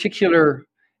other particular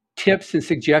tips and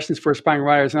suggestions for aspiring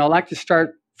writers? And I'd like to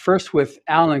start first with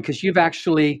Alan, because you've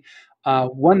actually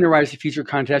won the Writers of the Future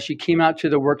contest. You came out to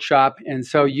the workshop, and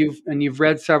so you've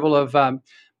read several of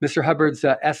Mr. Hubbard's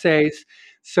essays.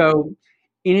 So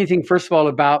anything, first of all,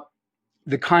 about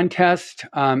the contest,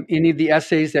 any of the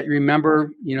essays that you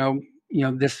remember,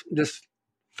 this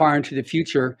far into the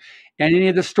future, and any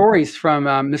of the stories from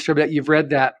Mr. Hubbard that you've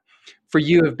read that for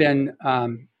you have been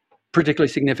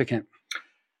particularly significant?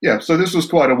 Yeah, so this was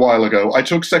quite a while ago. I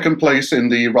took second place in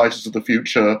the Writers of the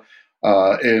Future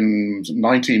in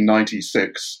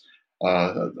 1996.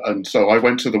 And so I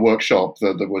went to the workshop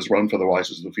that was run for the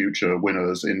Writers of the Future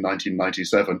winners in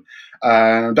 1997.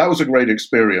 And that was a great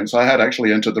experience. I had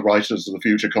actually entered the Writers of the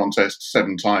Future contest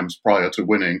 7 times prior to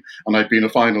winning. And I'd been a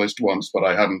finalist once, but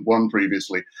I hadn't won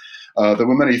previously. There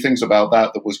were many things about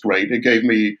that was great. It gave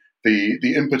me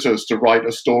the impetus to write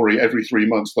a story every 3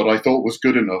 months that I thought was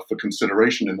good enough for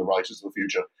consideration in the Writers of the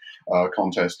Future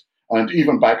contest. And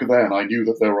even back then, I knew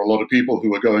that there were a lot of people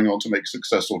who were going on to make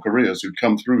successful careers who'd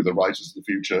come through the Writers of the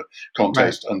Future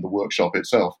contest and the workshop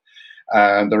itself.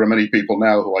 And there are many people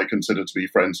now who I consider to be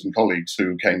friends and colleagues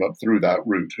who came up through that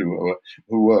route, who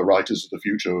were Writers of the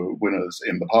Future winners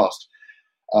in the past.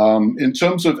 In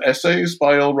terms of essays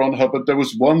by L. Ron Hubbard, there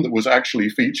was one that was actually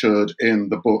featured in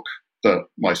the book that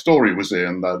my story was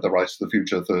in, the Writers of the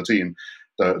Future 13,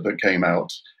 that came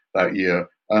out that year.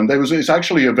 And it's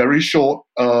actually a very short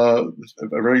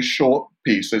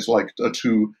piece. It's like a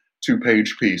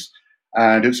two-page piece,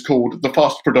 and it's called "The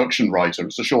Fast Production Writer."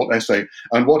 It's a short essay,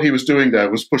 and what he was doing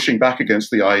there was pushing back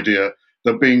against the idea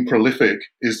that being prolific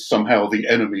is somehow the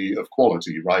enemy of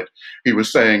quality. Right? He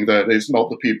was saying that it's not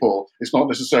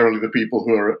necessarily the people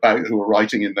who are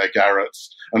writing in their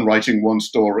garrets and writing one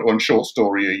short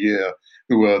story a year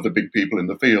who are the big people in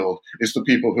the field. It's the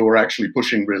people who are actually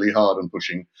pushing really hard and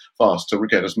pushing fast to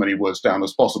get as many words down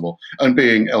as possible. And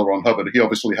being L. Ron Hubbard, he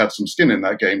obviously had some skin in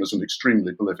that game as an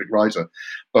extremely prolific writer.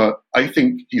 But I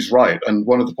think he's right. And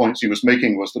one of the points he was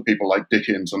making was that people like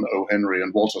Dickens and O. Henry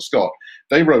and Walter Scott,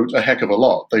 they wrote a heck of a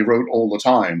lot. They wrote all the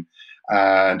time.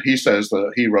 And he says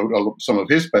that he wrote some of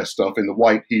his best stuff in the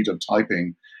white heat of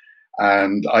typing.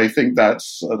 And I think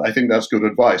that's good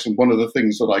advice. And one of the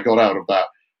things that I got out of that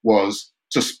was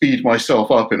to speed myself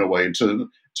up in a way, to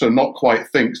not quite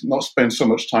think, not spend so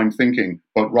much time thinking,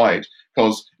 but write.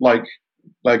 Because like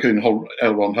in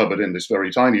L. Ron Hubbard, in this very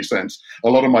tiny sense, a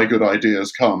lot of my good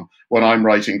ideas come when I'm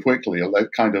writing quickly.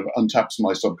 That kind of untaps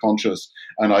my subconscious,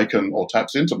 or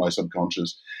taps into my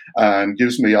subconscious, and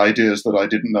gives me ideas that I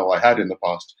didn't know I had in the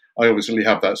past. I obviously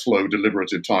have that slow,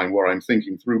 deliberative time where I'm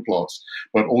thinking through plots,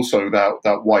 but also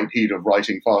that white heat of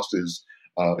writing fast is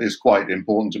quite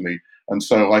important to me. And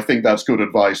so I think that's good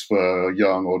advice for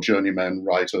young or journeyman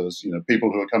writers, people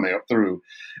who are coming up through,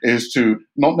 is to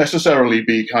not necessarily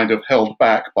be kind of held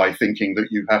back by thinking that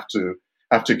you have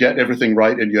to get everything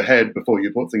right in your head before you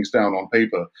put things down on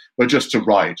paper, but just to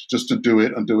write, just to do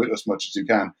it and do it as much as you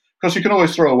can. Because you can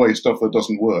always throw away stuff that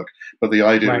doesn't work, but the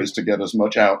idea is to get as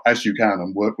much out as you can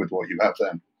and work with what you have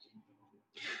then.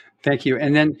 Thank you.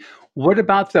 And then what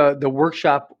about the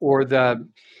workshop or the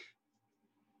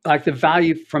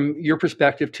value from your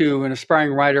perspective to an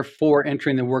aspiring writer for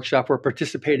entering the workshop or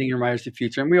participating in Writers of the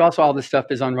Future? And all this stuff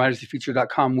is on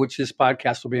writersofthefuture.com, which this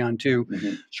podcast will be on too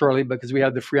shortly, because we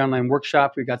have the free online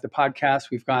workshop, we've got the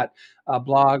podcast, we've got a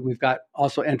blog, we've got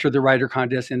also Enter the Writer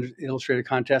Contest and Illustrator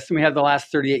Contest, and we have the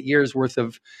last 38 years worth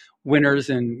of winners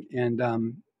and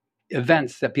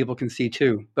events that people can see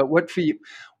too. But what do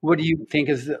you think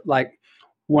is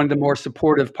one of the more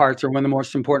supportive parts or one of the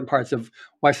most important parts of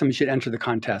why somebody should enter the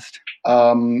contest?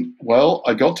 Well,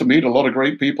 I got to meet a lot of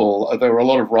great people. There were a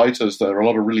lot of writers. There were a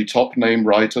lot of really top name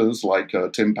writers like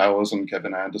Tim Powers and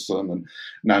Kevin Anderson and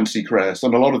Nancy Kress.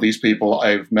 And a lot of these people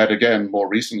I've met again more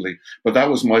recently. But that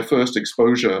was my first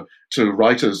exposure to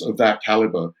writers of that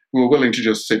caliber who were willing to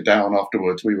just sit down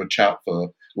afterwards. We would chat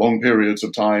for long periods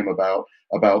of time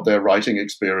about their writing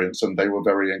experience, and they were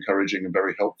very encouraging and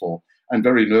very helpful and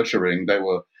very nurturing.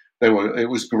 It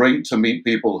was great to meet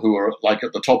people who were like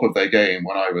at the top of their game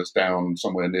when I was down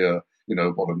somewhere near,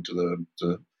 bottom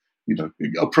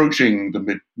approaching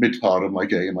the mid part of my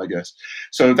game, I guess.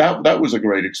 So that was a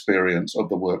great experience of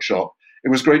the workshop. It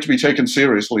was great to be taken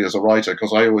seriously as a writer,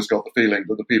 because I always got the feeling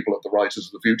that the people at the Writers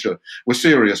of the Future were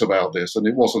serious about this, and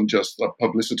it wasn't just a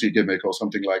publicity gimmick or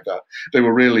something like that. They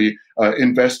were really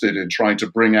invested in trying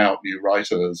to bring out new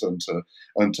writers and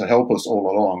to help us all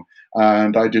along.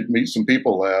 And I did meet some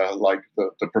people there, like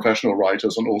the professional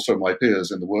writers and also my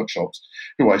peers in the workshops,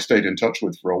 who I stayed in touch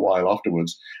with for a while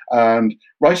afterwards. And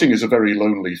writing is a very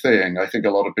lonely thing. I think a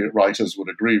lot of writers would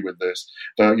agree with this.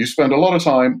 You spend a lot of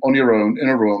time on your own in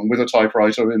a room with a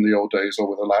typewriter in the old days, or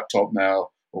with a laptop now,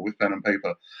 or with pen and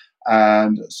paper.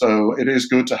 And so it is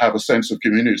good to have a sense of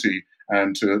community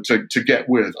and to get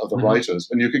with other writers.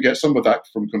 And you can get some of that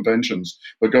from conventions,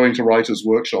 but going to writers'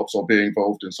 workshops or being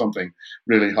involved in something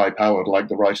really high-powered like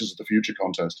the Writers of the Future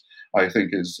contest, I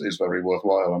think is very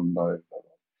worthwhile, and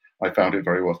I found it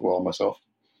very worthwhile myself.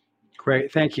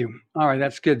 Great, thank you. All right,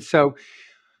 that's good. So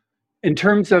in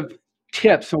terms of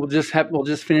tips, we'll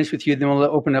just finish with you, then we'll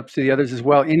open up to the others as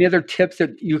well. Any other tips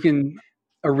that you can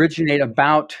originate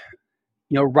about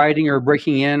writing or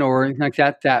breaking in or anything like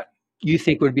that you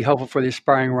think would be helpful for the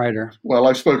aspiring writer? Well,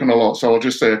 I've spoken a lot, so I'll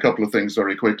just say a couple of things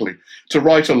very quickly. To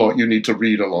write a lot, you need to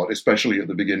read a lot, especially at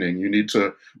the beginning. You need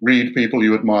to read people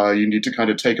you admire. You need to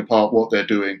kind of take apart what they're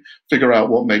doing, figure out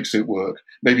what makes it work.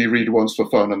 Maybe read once for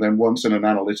fun and then once in an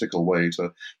analytical way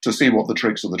to see what the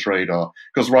tricks of the trade are.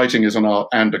 Because writing is an art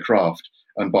and a craft.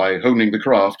 And by honing the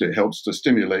craft, it helps to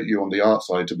stimulate you on the art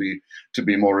side to be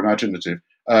more imaginative.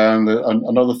 And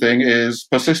another thing is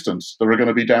persistence. There are going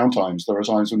to be downtimes. There are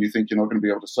times when you think you're not going to be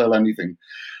able to sell anything.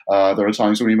 There are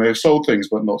times when you may have sold things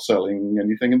but not selling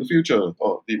anything in the future,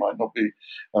 or you might not be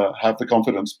have the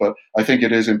confidence. But I think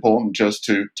it is important just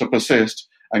to persist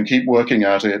and keep working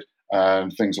at it,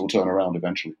 and things will turn around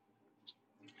eventually.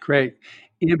 Great.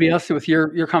 Anybody else with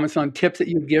your comments on tips that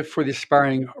you give for the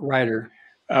aspiring writer?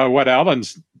 What Alan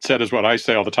said is what I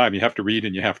say all the time. You have to read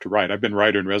and you have to write. I've been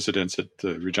writer in residence at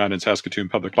the Regina and Saskatoon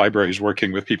Public Libraries,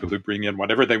 working with people who bring in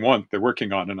whatever they want, they're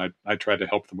working on, and I try to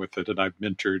help them with it. And I've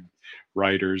mentored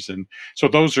writers. And so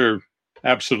those are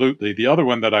absolutely. The other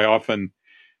one that I often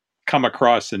come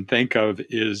across and think of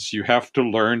is you have to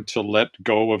learn to let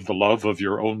go of the love of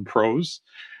your own prose.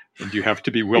 And you have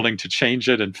to be willing to change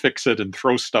it and fix it and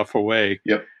throw stuff away.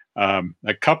 Yep.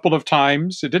 A couple of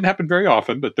times, it didn't happen very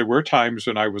often, but there were times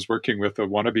when I was working with a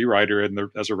wannabe writer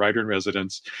as a writer in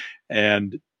residence,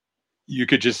 and you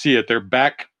could just see it. Their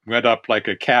back went up like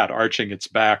a cat arching its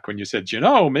back when you said,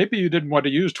 maybe you didn't want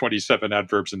to use 27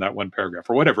 adverbs in that one paragraph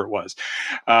or whatever it was.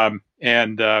 But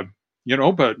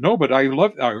I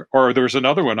love, or there was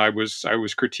another one I was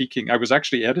critiquing. I was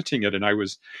actually editing it, and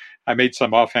I made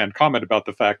some offhand comment about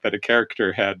the fact that a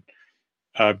character had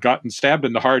gotten stabbed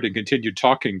in the heart and continued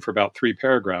talking for about 3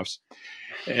 paragraphs.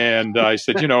 And I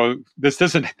said, this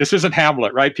isn't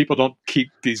Hamlet, right? People don't keep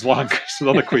these long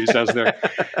soliloquies as they're.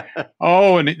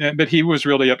 But he was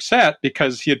really upset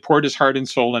because he had poured his heart and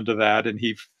soul into that, and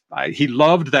he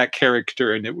loved that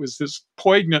character, and it was this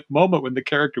poignant moment when the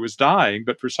character was dying.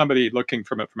 But for somebody looking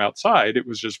from it from outside, it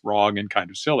was just wrong and kind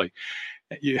of silly.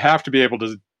 You have to be able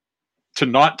to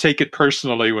not take it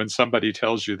personally when somebody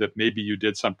tells you that maybe you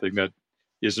did something that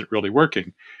isn't really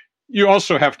working. You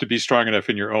also have to be strong enough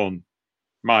in your own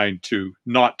mind to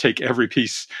not take every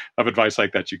piece of advice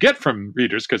like that you get from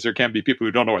readers, because there can be people who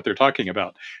don't know what they're talking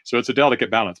about. So it's a delicate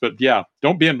balance. But yeah,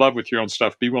 don't be in love with your own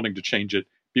stuff. Be willing to change it.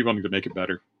 Be willing to make it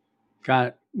better. Got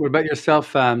it. What about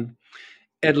yourself, Ed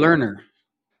Lerner?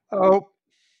 Oh,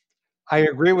 I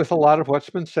agree with a lot of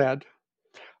what's been said.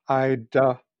 I'd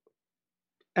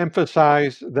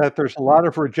emphasize that there's a lot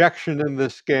of rejection in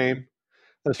this game,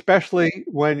 especially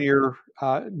when you're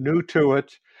new to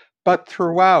it. But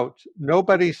throughout,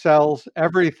 nobody sells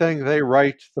everything they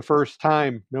write the first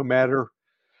time, no matter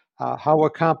how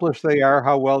accomplished they are,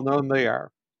 how well known they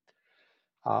are.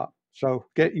 So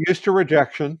get used to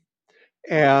rejection.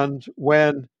 And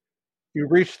when you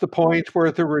reach the point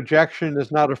where the rejection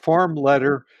is not a form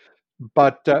letter,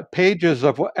 but pages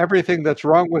of everything that's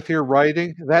wrong with your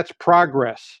writing, that's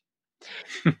progress.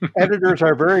 Editors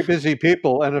are very busy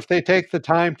people, and if they take the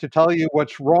time to tell you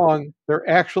what's wrong, they're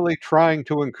actually trying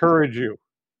to encourage you.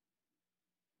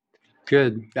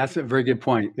 Good. That's a very good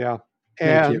point. Yeah.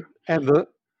 Thank you. And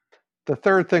the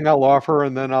third thing I'll offer,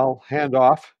 and then I'll hand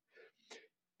off,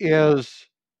 is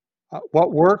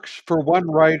what works for one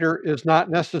writer is not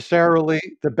necessarily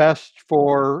the best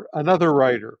for another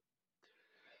writer.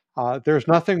 There's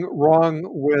nothing wrong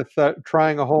with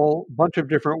trying a whole bunch of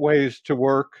different ways to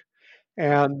work,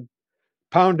 and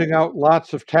pounding out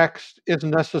lots of text isn't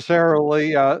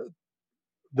necessarily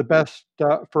the best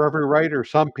for every writer.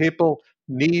 Some people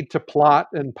need to plot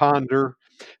and ponder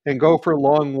and go for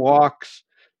long walks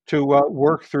to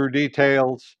work through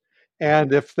details.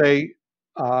 And if they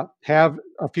have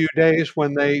a few days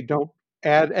when they don't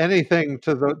add anything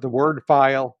to the Word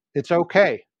file, it's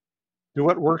okay. Do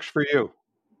what works for you.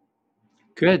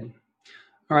 Good.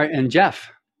 All right. And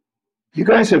Jeff? You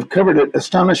guys have covered it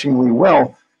astonishingly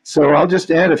well. So I'll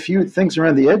just add a few things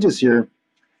around the edges here.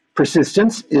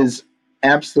 Persistence is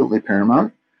absolutely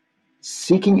paramount.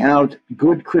 Seeking out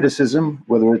good criticism,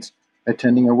 whether it's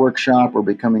attending a workshop or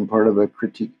becoming part of a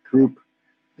critique group,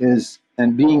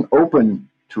 and being open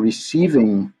to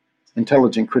receiving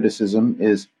intelligent criticism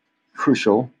is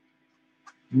crucial.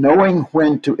 Knowing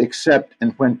when to accept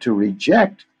and when to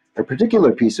reject a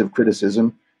particular piece of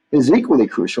criticism is equally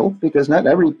crucial, because not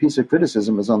every piece of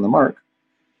criticism is on the mark.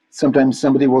 Sometimes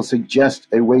somebody will suggest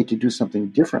a way to do something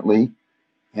differently,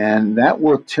 and that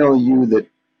will tell you that,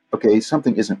 okay,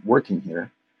 something isn't working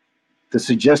here. The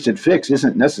suggested fix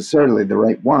isn't necessarily the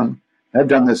right one. I've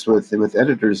done this with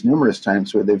editors numerous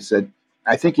times where they've said,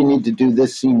 I think you need to do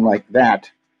this scene like that.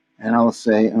 And I'll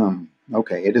say,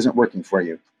 okay, it isn't working for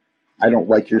you. I don't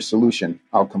like your solution.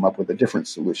 I'll come up with a different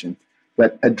solution,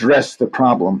 but address the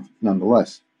problem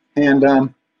nonetheless. And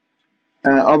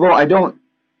although I don't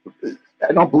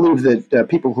believe that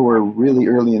people who are really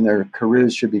early in their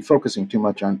careers should be focusing too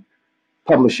much on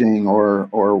publishing or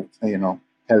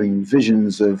having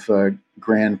visions of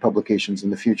grand publications in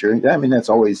the future. I mean, that's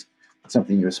always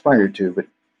something you aspire to, but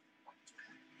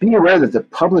be aware that the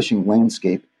publishing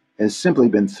landscape has simply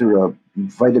been through a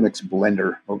Vitamix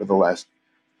blender over the last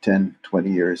 10,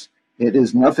 20 years. It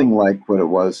is nothing like what it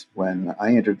was when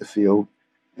I entered the field,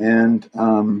 and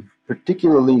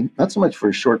particularly, not so much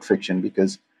for short fiction,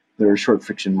 because there are short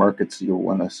fiction markets you'll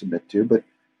want to submit to, but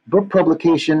book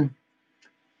publication,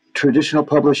 traditional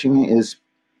publishing is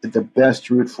the best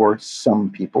route for some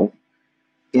people.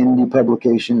 Indie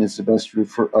publication is the best route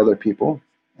for other people.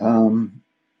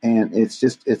 And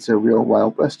it's a real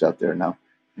Wild West out there now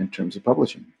in terms of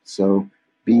publishing. So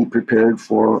be prepared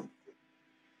for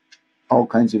all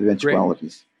kinds of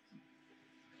eventualities.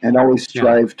 Great. And always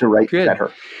strive to write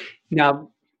better. Now,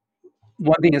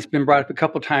 one thing that's been brought up a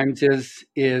couple of times is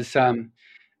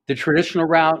the traditional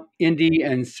route, indie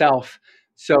and self.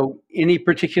 So any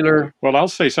particular... Well, I'll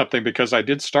say something because I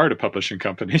did start a publishing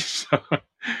company. So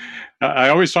I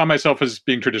always saw myself as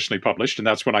being traditionally published, and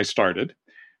that's when I started.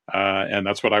 And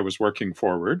that's what I was working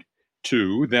forward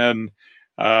to then.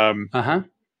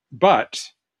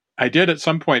 But I did at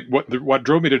some point, what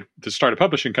drove me to start a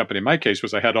publishing company in my case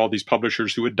was I had all these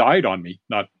publishers who had died on me,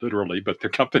 not literally, but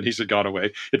their companies had gone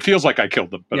away. It feels like I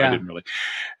killed them, but I didn't really.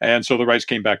 And so the rights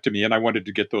came back to me, and I wanted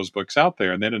to get those books out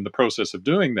there. And then in the process of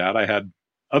doing that, I had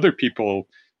other people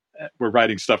were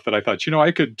writing stuff that I thought,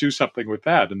 I could do something with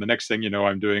that. And the next thing you know,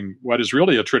 I'm doing what is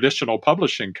really a traditional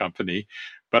publishing company,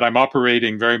 but I'm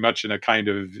operating very much in a kind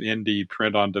of indie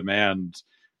print-on-demand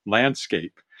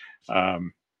landscape.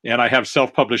 And I have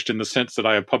self-published in the sense that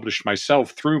I have published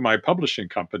myself through my publishing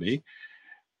company.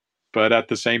 But at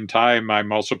the same time,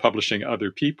 I'm also publishing other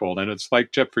people. And it's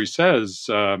like Jeffrey says,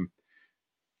 I'm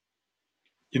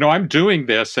doing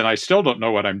this and I still don't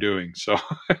know what I'm doing. So,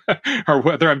 or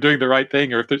whether I'm doing the right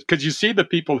thing, or because you see the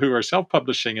people who are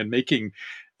self-publishing and making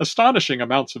astonishing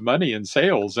amounts of money in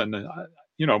sales, and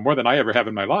more than I ever have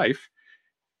in my life.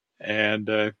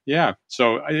 And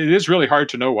so it is really hard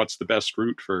to know what's the best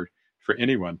route for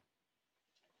anyone.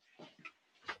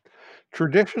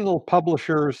 Traditional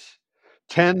publishers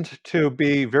tend to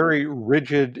be very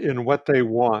rigid in what they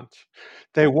want.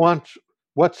 They want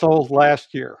what sold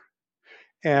last year.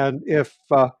 And if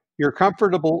you're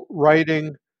comfortable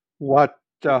writing what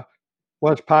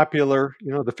was popular,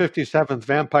 the 57th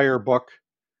vampire book,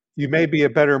 you may be a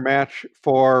better match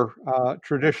for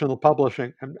traditional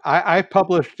publishing. And I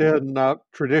published in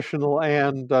traditional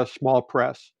and small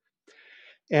press.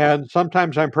 And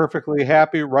sometimes I'm perfectly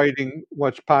happy writing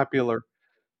what's popular.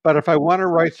 But if I want to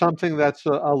write something that's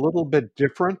a little bit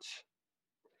different,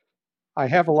 I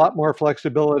have a lot more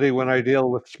flexibility when I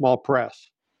deal with small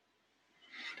press.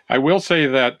 I will say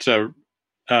that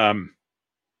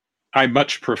I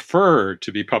much prefer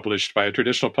to be published by a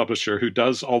traditional publisher who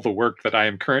does all the work that I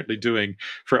am currently doing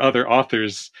for other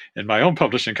authors in my own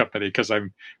publishing company, because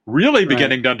I'm really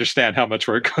beginning to understand how much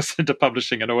work goes into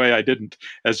publishing in a way I didn't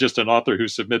as just an author who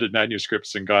submitted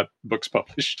manuscripts and got books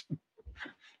published.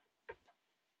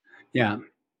 Yeah.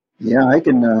 Yeah, I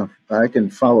can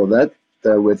follow that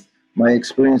with my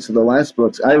experience of the last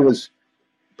books. I was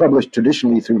published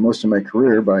traditionally through most of my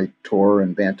career by Tor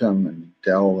and Bantam and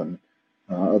Dell and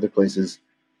other places.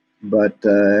 But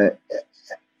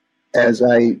as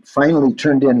I finally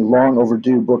turned in long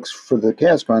overdue books for the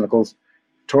Chaos Chronicles,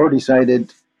 Tor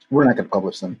decided, we're not going to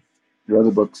publish them. Your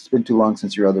other books, it's been too long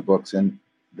since your other books. And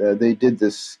they did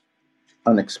this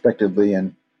unexpectedly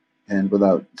and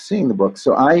without seeing the books.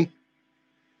 So I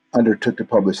undertook to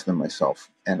publish them myself.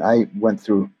 And I went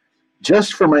through,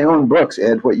 just for my own books,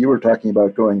 Ed, what you were talking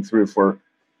about going through for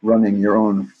running your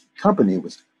own company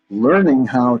was learning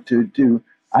how to do.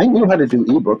 I knew how to do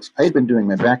ebooks. I had been doing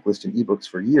my backlist in ebooks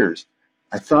for years.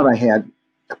 I thought I had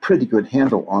a pretty good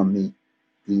handle on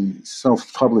the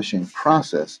self-publishing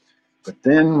process. But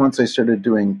then once I started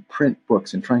doing print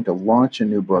books and trying to launch a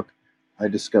new book, I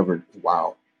discovered,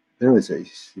 wow, there is a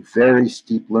very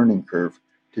steep learning curve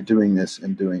to doing this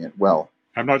and doing it well.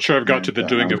 I'm not sure I've got to the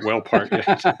doing it well part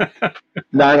yet.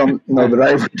 No, I don't know that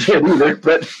I ever did either.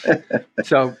 But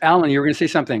So, Alan, you were going to say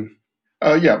something.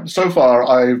 Yeah, so far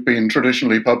I've been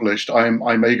traditionally published. I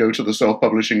may go to the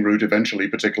self-publishing route eventually,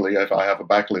 particularly if I have a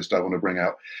backlist I want to bring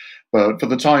out. But for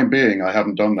the time being, I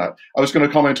haven't done that. I was going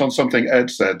to comment on something Ed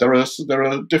said. There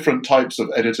are different types of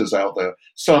editors out there.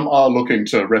 Some are looking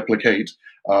to replicate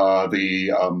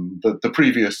the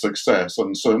previous success,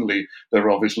 and certainly there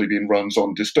have obviously been runs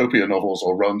on dystopia novels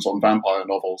or runs on vampire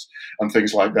novels and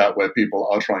things like that where people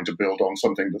are trying to build on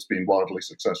something that's been wildly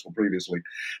successful previously.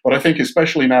 But I think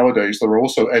especially nowadays there are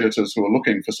also editors who are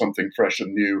looking for something fresh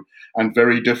and new and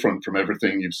very different from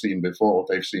everything they've seen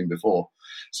before.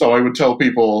 So I would tell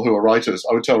people who are writers,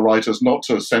 I would tell writers not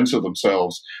to censor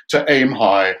themselves, to aim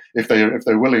high if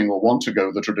they're willing or want to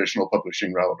go the traditional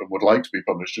publishing route and would like to be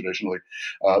published traditionally.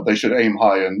 They should aim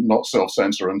high and not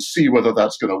self-censor and see whether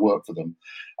that's going to work for them.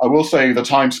 I will say the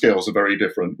timescales are very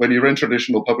different. When you're in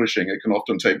traditional publishing, it can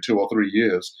often take 2 or 3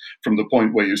 years from the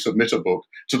point where you submit a book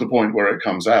to the point where it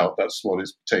comes out. That's what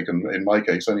is taken in my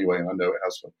case anyway, and I know it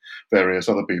has for various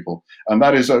other people. And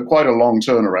that is quite a long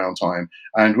turnaround time.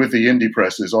 And with the indie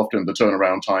presses, often the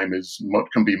turnaround time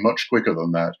can be much quicker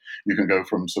than that. You can go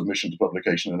from submission to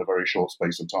publication in a very short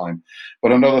space of time.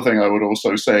 But another thing I would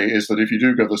also say is that if you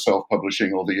do go the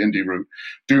self-publishing or the indie route,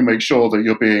 do make sure that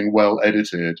you're being well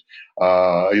edited.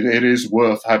 It is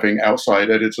worth having outside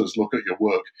editors look at your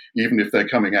work, even if they're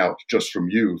coming out just from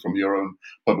you, from your own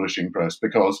publishing press,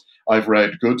 because I've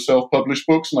read good self-published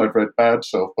books and I've read bad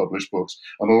self-published books.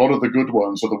 And a lot of the good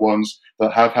ones are the ones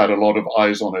that have had a lot of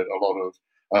eyes on it,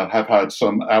 have had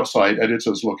some outside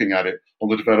editors looking at it on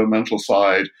the developmental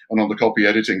side and on the copy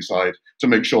editing side to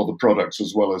make sure the product's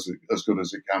as good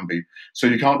as it can be. So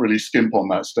you can't really skimp on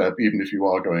that step, even if you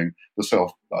are going the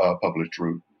self-published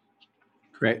route.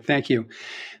 Great, thank you.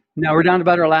 Now we're down to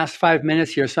about our last 5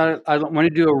 minutes here, so I want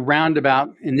to do a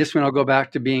roundabout. In this one, I'll go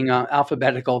back to being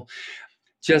alphabetical.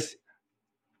 Just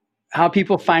how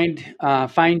people find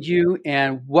you,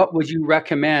 and what would you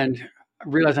recommend? I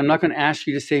realize I'm not going to ask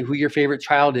you to say who your favorite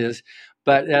child is,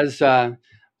 but as an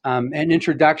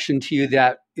introduction to you,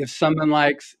 that if someone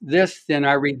likes this, then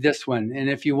I read this one, and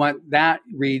if you want that,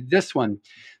 read this one.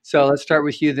 So let's start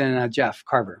with you then, Jeff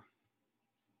Carver.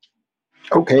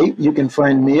 Okay, you can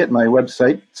find me at my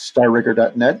website,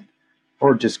 starrigger.net,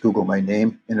 or just Google my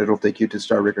name, and it'll take you to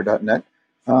starrigger.net.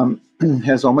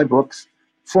 Has all my books.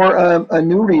 For a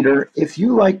new reader, if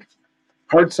you like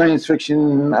hard science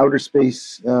fiction, outer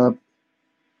space,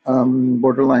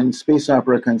 borderline space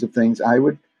opera kinds of things, I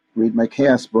would read my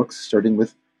Chaos books, starting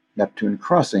with Neptune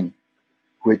Crossing,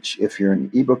 which, if you're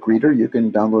an ebook reader, you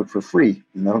can download for free,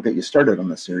 and that'll get you started on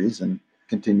the series and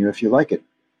continue if you like it.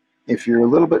 If you're a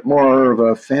little bit more of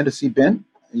a fantasy bent,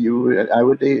 I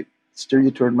would steer you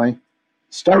toward my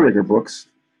Starrigger books.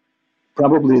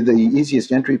 Probably the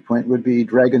easiest entry point would be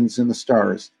Dragons in the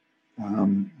Stars,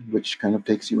 which kind of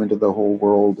takes you into the whole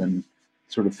world in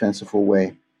sort of fanciful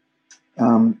way.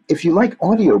 If you like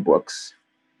audiobooks,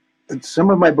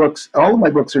 some of my books, all of my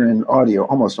books are in audio,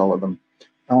 almost all of them.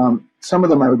 Some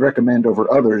of them I would recommend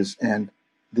over others, and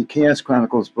the Chaos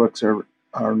Chronicles books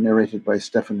are narrated by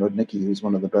Stefan Rudnicki, who's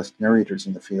one of the best narrators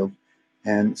in the field.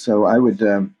 And so I would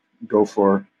go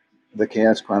for the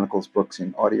Chaos Chronicles books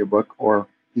in audiobook, or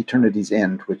Eternity's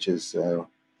End, which is a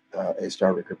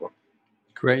Starrigger book.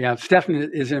 Great. Yeah. Stefan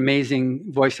is an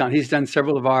amazing voice talent. He's done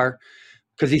several of our,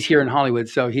 because he's here in Hollywood.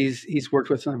 So he's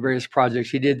worked with on various projects.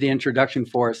 He did the introduction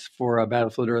for us for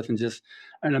Battlefield Earth, and just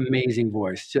an amazing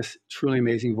voice, just truly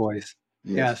amazing voice.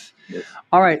 Yes.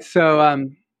 All right. So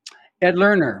Ed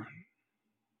Lerner.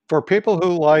 For people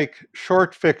who like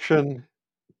short fiction,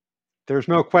 there's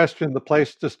no question the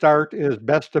place to start is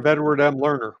Best of Edward M.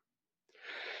 Lerner.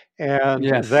 And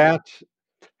that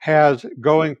has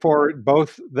going for it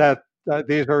both that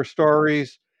these are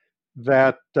stories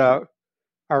that are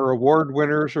award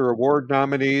winners or award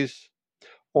nominees,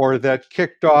 or that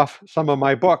kicked off some of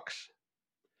my books.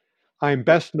 I'm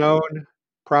best known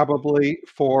probably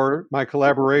for my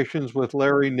collaborations with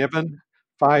Larry Niven,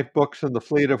 5 books in the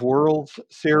Fleet of Worlds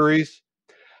series.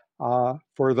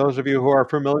 For those of you who are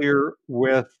familiar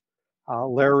with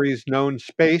Larry's Known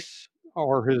Space,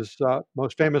 or his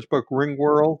most famous book,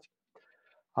 Ringworld,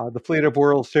 the Fleet of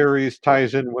Worlds series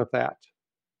ties in with that,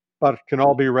 but it can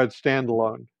all be read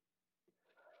standalone.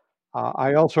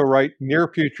 I also write near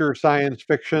future science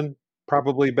fiction,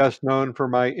 probably best known for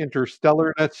my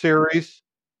Interstellarnet series.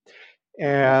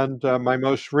 And my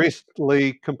most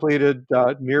recently completed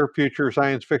near future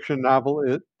science fiction novel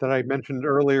that I mentioned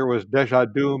earlier was Deja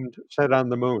Doomed, set on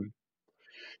the moon.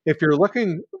 If you're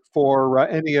looking for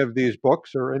any of these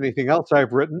books or anything else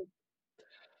I've written,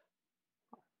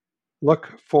 look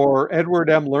for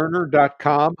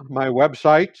edwardmlerner.com, my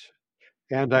website,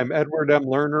 and I'm Edward M.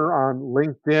 Lerner on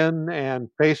LinkedIn and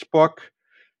Facebook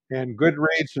and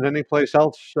Goodreads and any place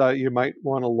else you might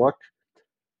want to look.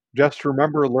 Just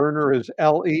remember, Lerner is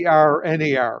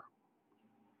Lerner.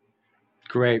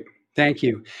 Great. Thank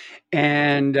you.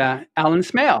 And Alan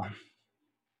Smale.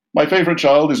 My favorite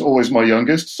child is always my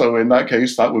youngest, so in that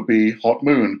case, that would be Hot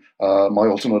Moon, my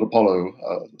alternate Apollo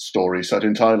story set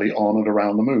entirely on and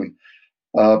around the moon.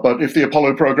 But if the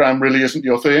Apollo program really isn't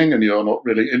your thing and you're not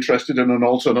really interested in an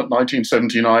alternate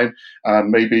 1979,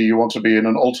 and maybe you want to be in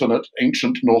an alternate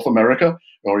ancient North America,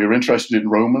 or you're interested in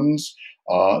Romans,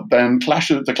 then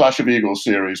the Clash of Eagles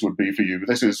series would be for you.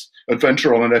 This is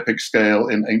adventure on an epic scale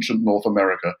in ancient North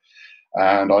America.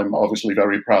 And I'm obviously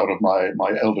very proud of my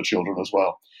elder children as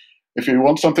well. If you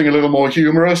want something a little more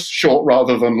humorous, short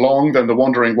rather than long, then The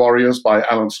Wandering Warriors by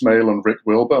Alan Smale and Rick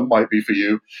Wilbur might be for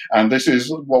you. And this is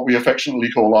what we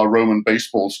affectionately call our Roman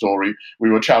baseball story. We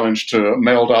were challenged to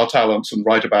meld our talents and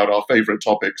write about our favorite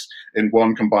topics in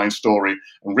one combined story.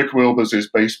 And Rick Wilbur's is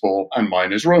baseball and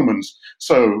mine is Romans.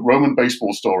 So Roman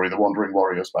baseball story, The Wandering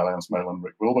Warriors by Alan Smale and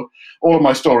Rick Wilbur. All of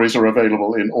my stories are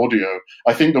available in audio.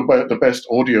 I think the best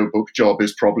audiobook job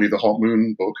is probably the Hot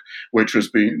Moon book, which was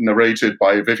being narrated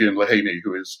by Vivian Lahaney,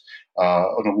 who is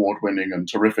an award-winning and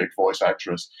terrific voice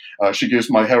actress. She gives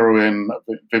my heroine,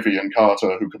 Vivian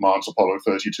Carter, who commands Apollo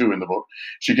 32 in the book,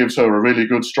 she gives her a really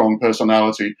good, strong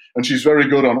personality, and she's very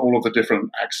good on all of the different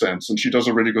accents, and she does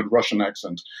a really good Russian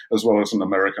accent as well as an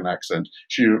American accent.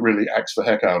 She really acts the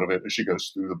heck out of it as she goes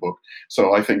through the book.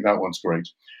 So I think that one's great.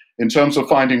 In terms of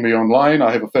finding me online,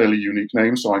 I have a fairly unique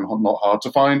name, so I'm not hard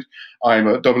to find. I'm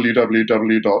at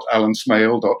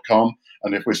www.alansmale.com.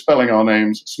 And if we're spelling our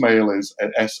names, Smale is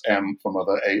SM for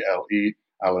mother, A-L-E,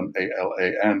 Alan,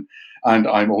 A-L-A-N. And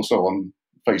I'm also on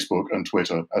Facebook and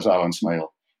Twitter as Alan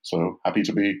Smale. So happy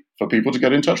for people to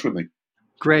get in touch with me.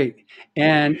 Great.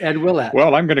 And Ed Willett.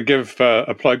 Well, I'm going to give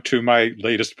a plug to my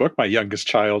latest book, my youngest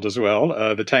child as well,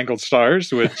 The Tangled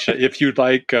Stars, which if you'd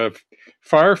like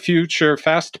far future,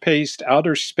 fast-paced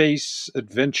outer space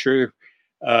adventure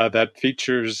that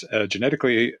features a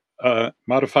genetically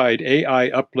modified AI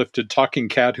uplifted talking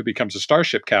cat who becomes a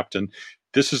starship captain,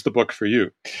 this is the book for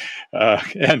you.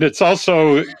 And it's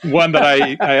also one that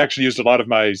I actually used a lot of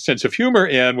my sense of humor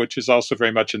in, which is also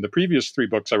very much in the previous 3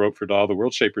 books I wrote for Dahl, the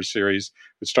World Shapers series,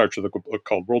 which starts with a book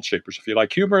called World Shapers. If you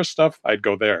like humorous stuff, I'd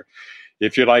go there.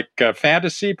 If you like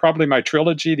fantasy, probably my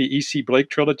trilogy, the E.C.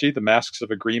 Blake trilogy, The Masks of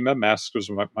Agrima. Masks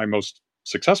was my most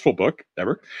successful book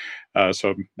ever.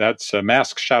 So that's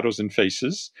Masks, Shadows, and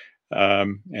Faces.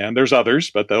 And there's others,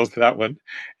 but that one.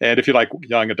 And if you like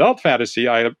young adult fantasy,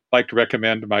 I like to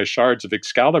recommend my Shards of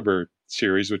Excalibur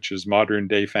series, which is modern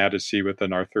day fantasy with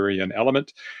an Arthurian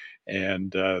element.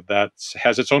 And that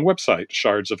has its own website,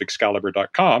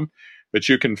 shardsofexcalibur.com. But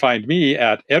you can find me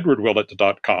at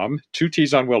edwardwillett.com, 2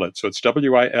 T's on Willett. So it's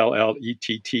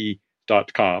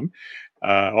WILLETT.com.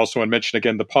 Also, want to mention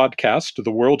again the podcast,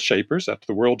 The World Shapers, at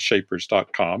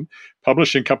theworldshapers.com.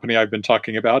 Publishing company I've been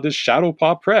talking about is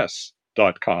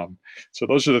shadowpawpress.com. So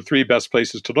those are the 3 best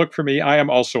places to look for me. I am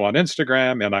also on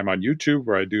Instagram, and I'm on YouTube,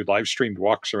 where I do live streamed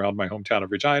walks around my hometown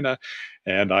of Regina.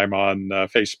 And I'm on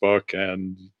Facebook,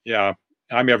 and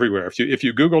I'm everywhere. If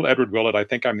you Google Edward Willett, I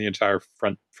think I'm the entire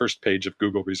first page of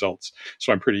Google results.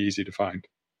 So I'm pretty easy to find.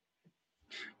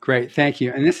 Great, thank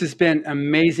you. And this has been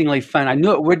amazingly fun. I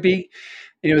knew it would be.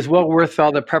 It was well worth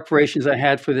all the preparations I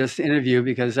had for this interview,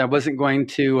 because I wasn't going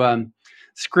to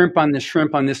scrimp on the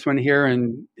shrimp on this one here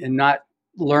and not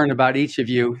learn about each of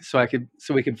you, so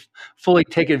we could fully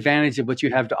take advantage of what you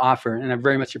have to offer. And I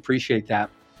very much appreciate that.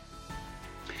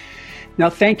 Now,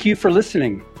 thank you for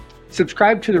listening.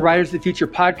 Subscribe to the Writers of the Future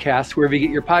podcast wherever you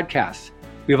get your podcasts.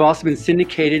 We have also been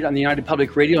syndicated on the United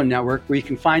Public Radio Network, where you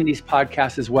can find these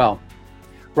podcasts as well.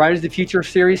 Writers of the Future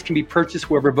series can be purchased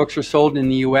wherever books are sold in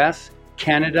the US,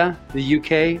 Canada, the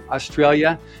UK,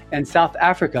 Australia, and South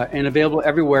Africa, and available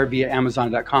everywhere via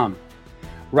Amazon.com.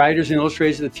 Writers and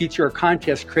Illustrators of the Future are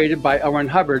contests created by L. Ron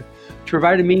Hubbard to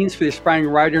provide a means for the aspiring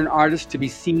writer and artist to be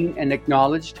seen and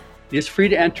acknowledged. It is free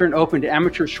to enter and open to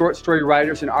amateur short story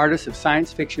writers and artists of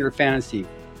science fiction or fantasy.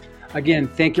 Again,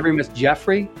 thank you very much,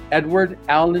 Jeffrey, Edward,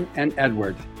 Alan, and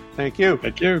Edward. Thank you.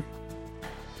 Thank you.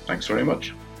 Thanks very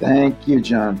much. Thank you,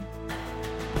 John.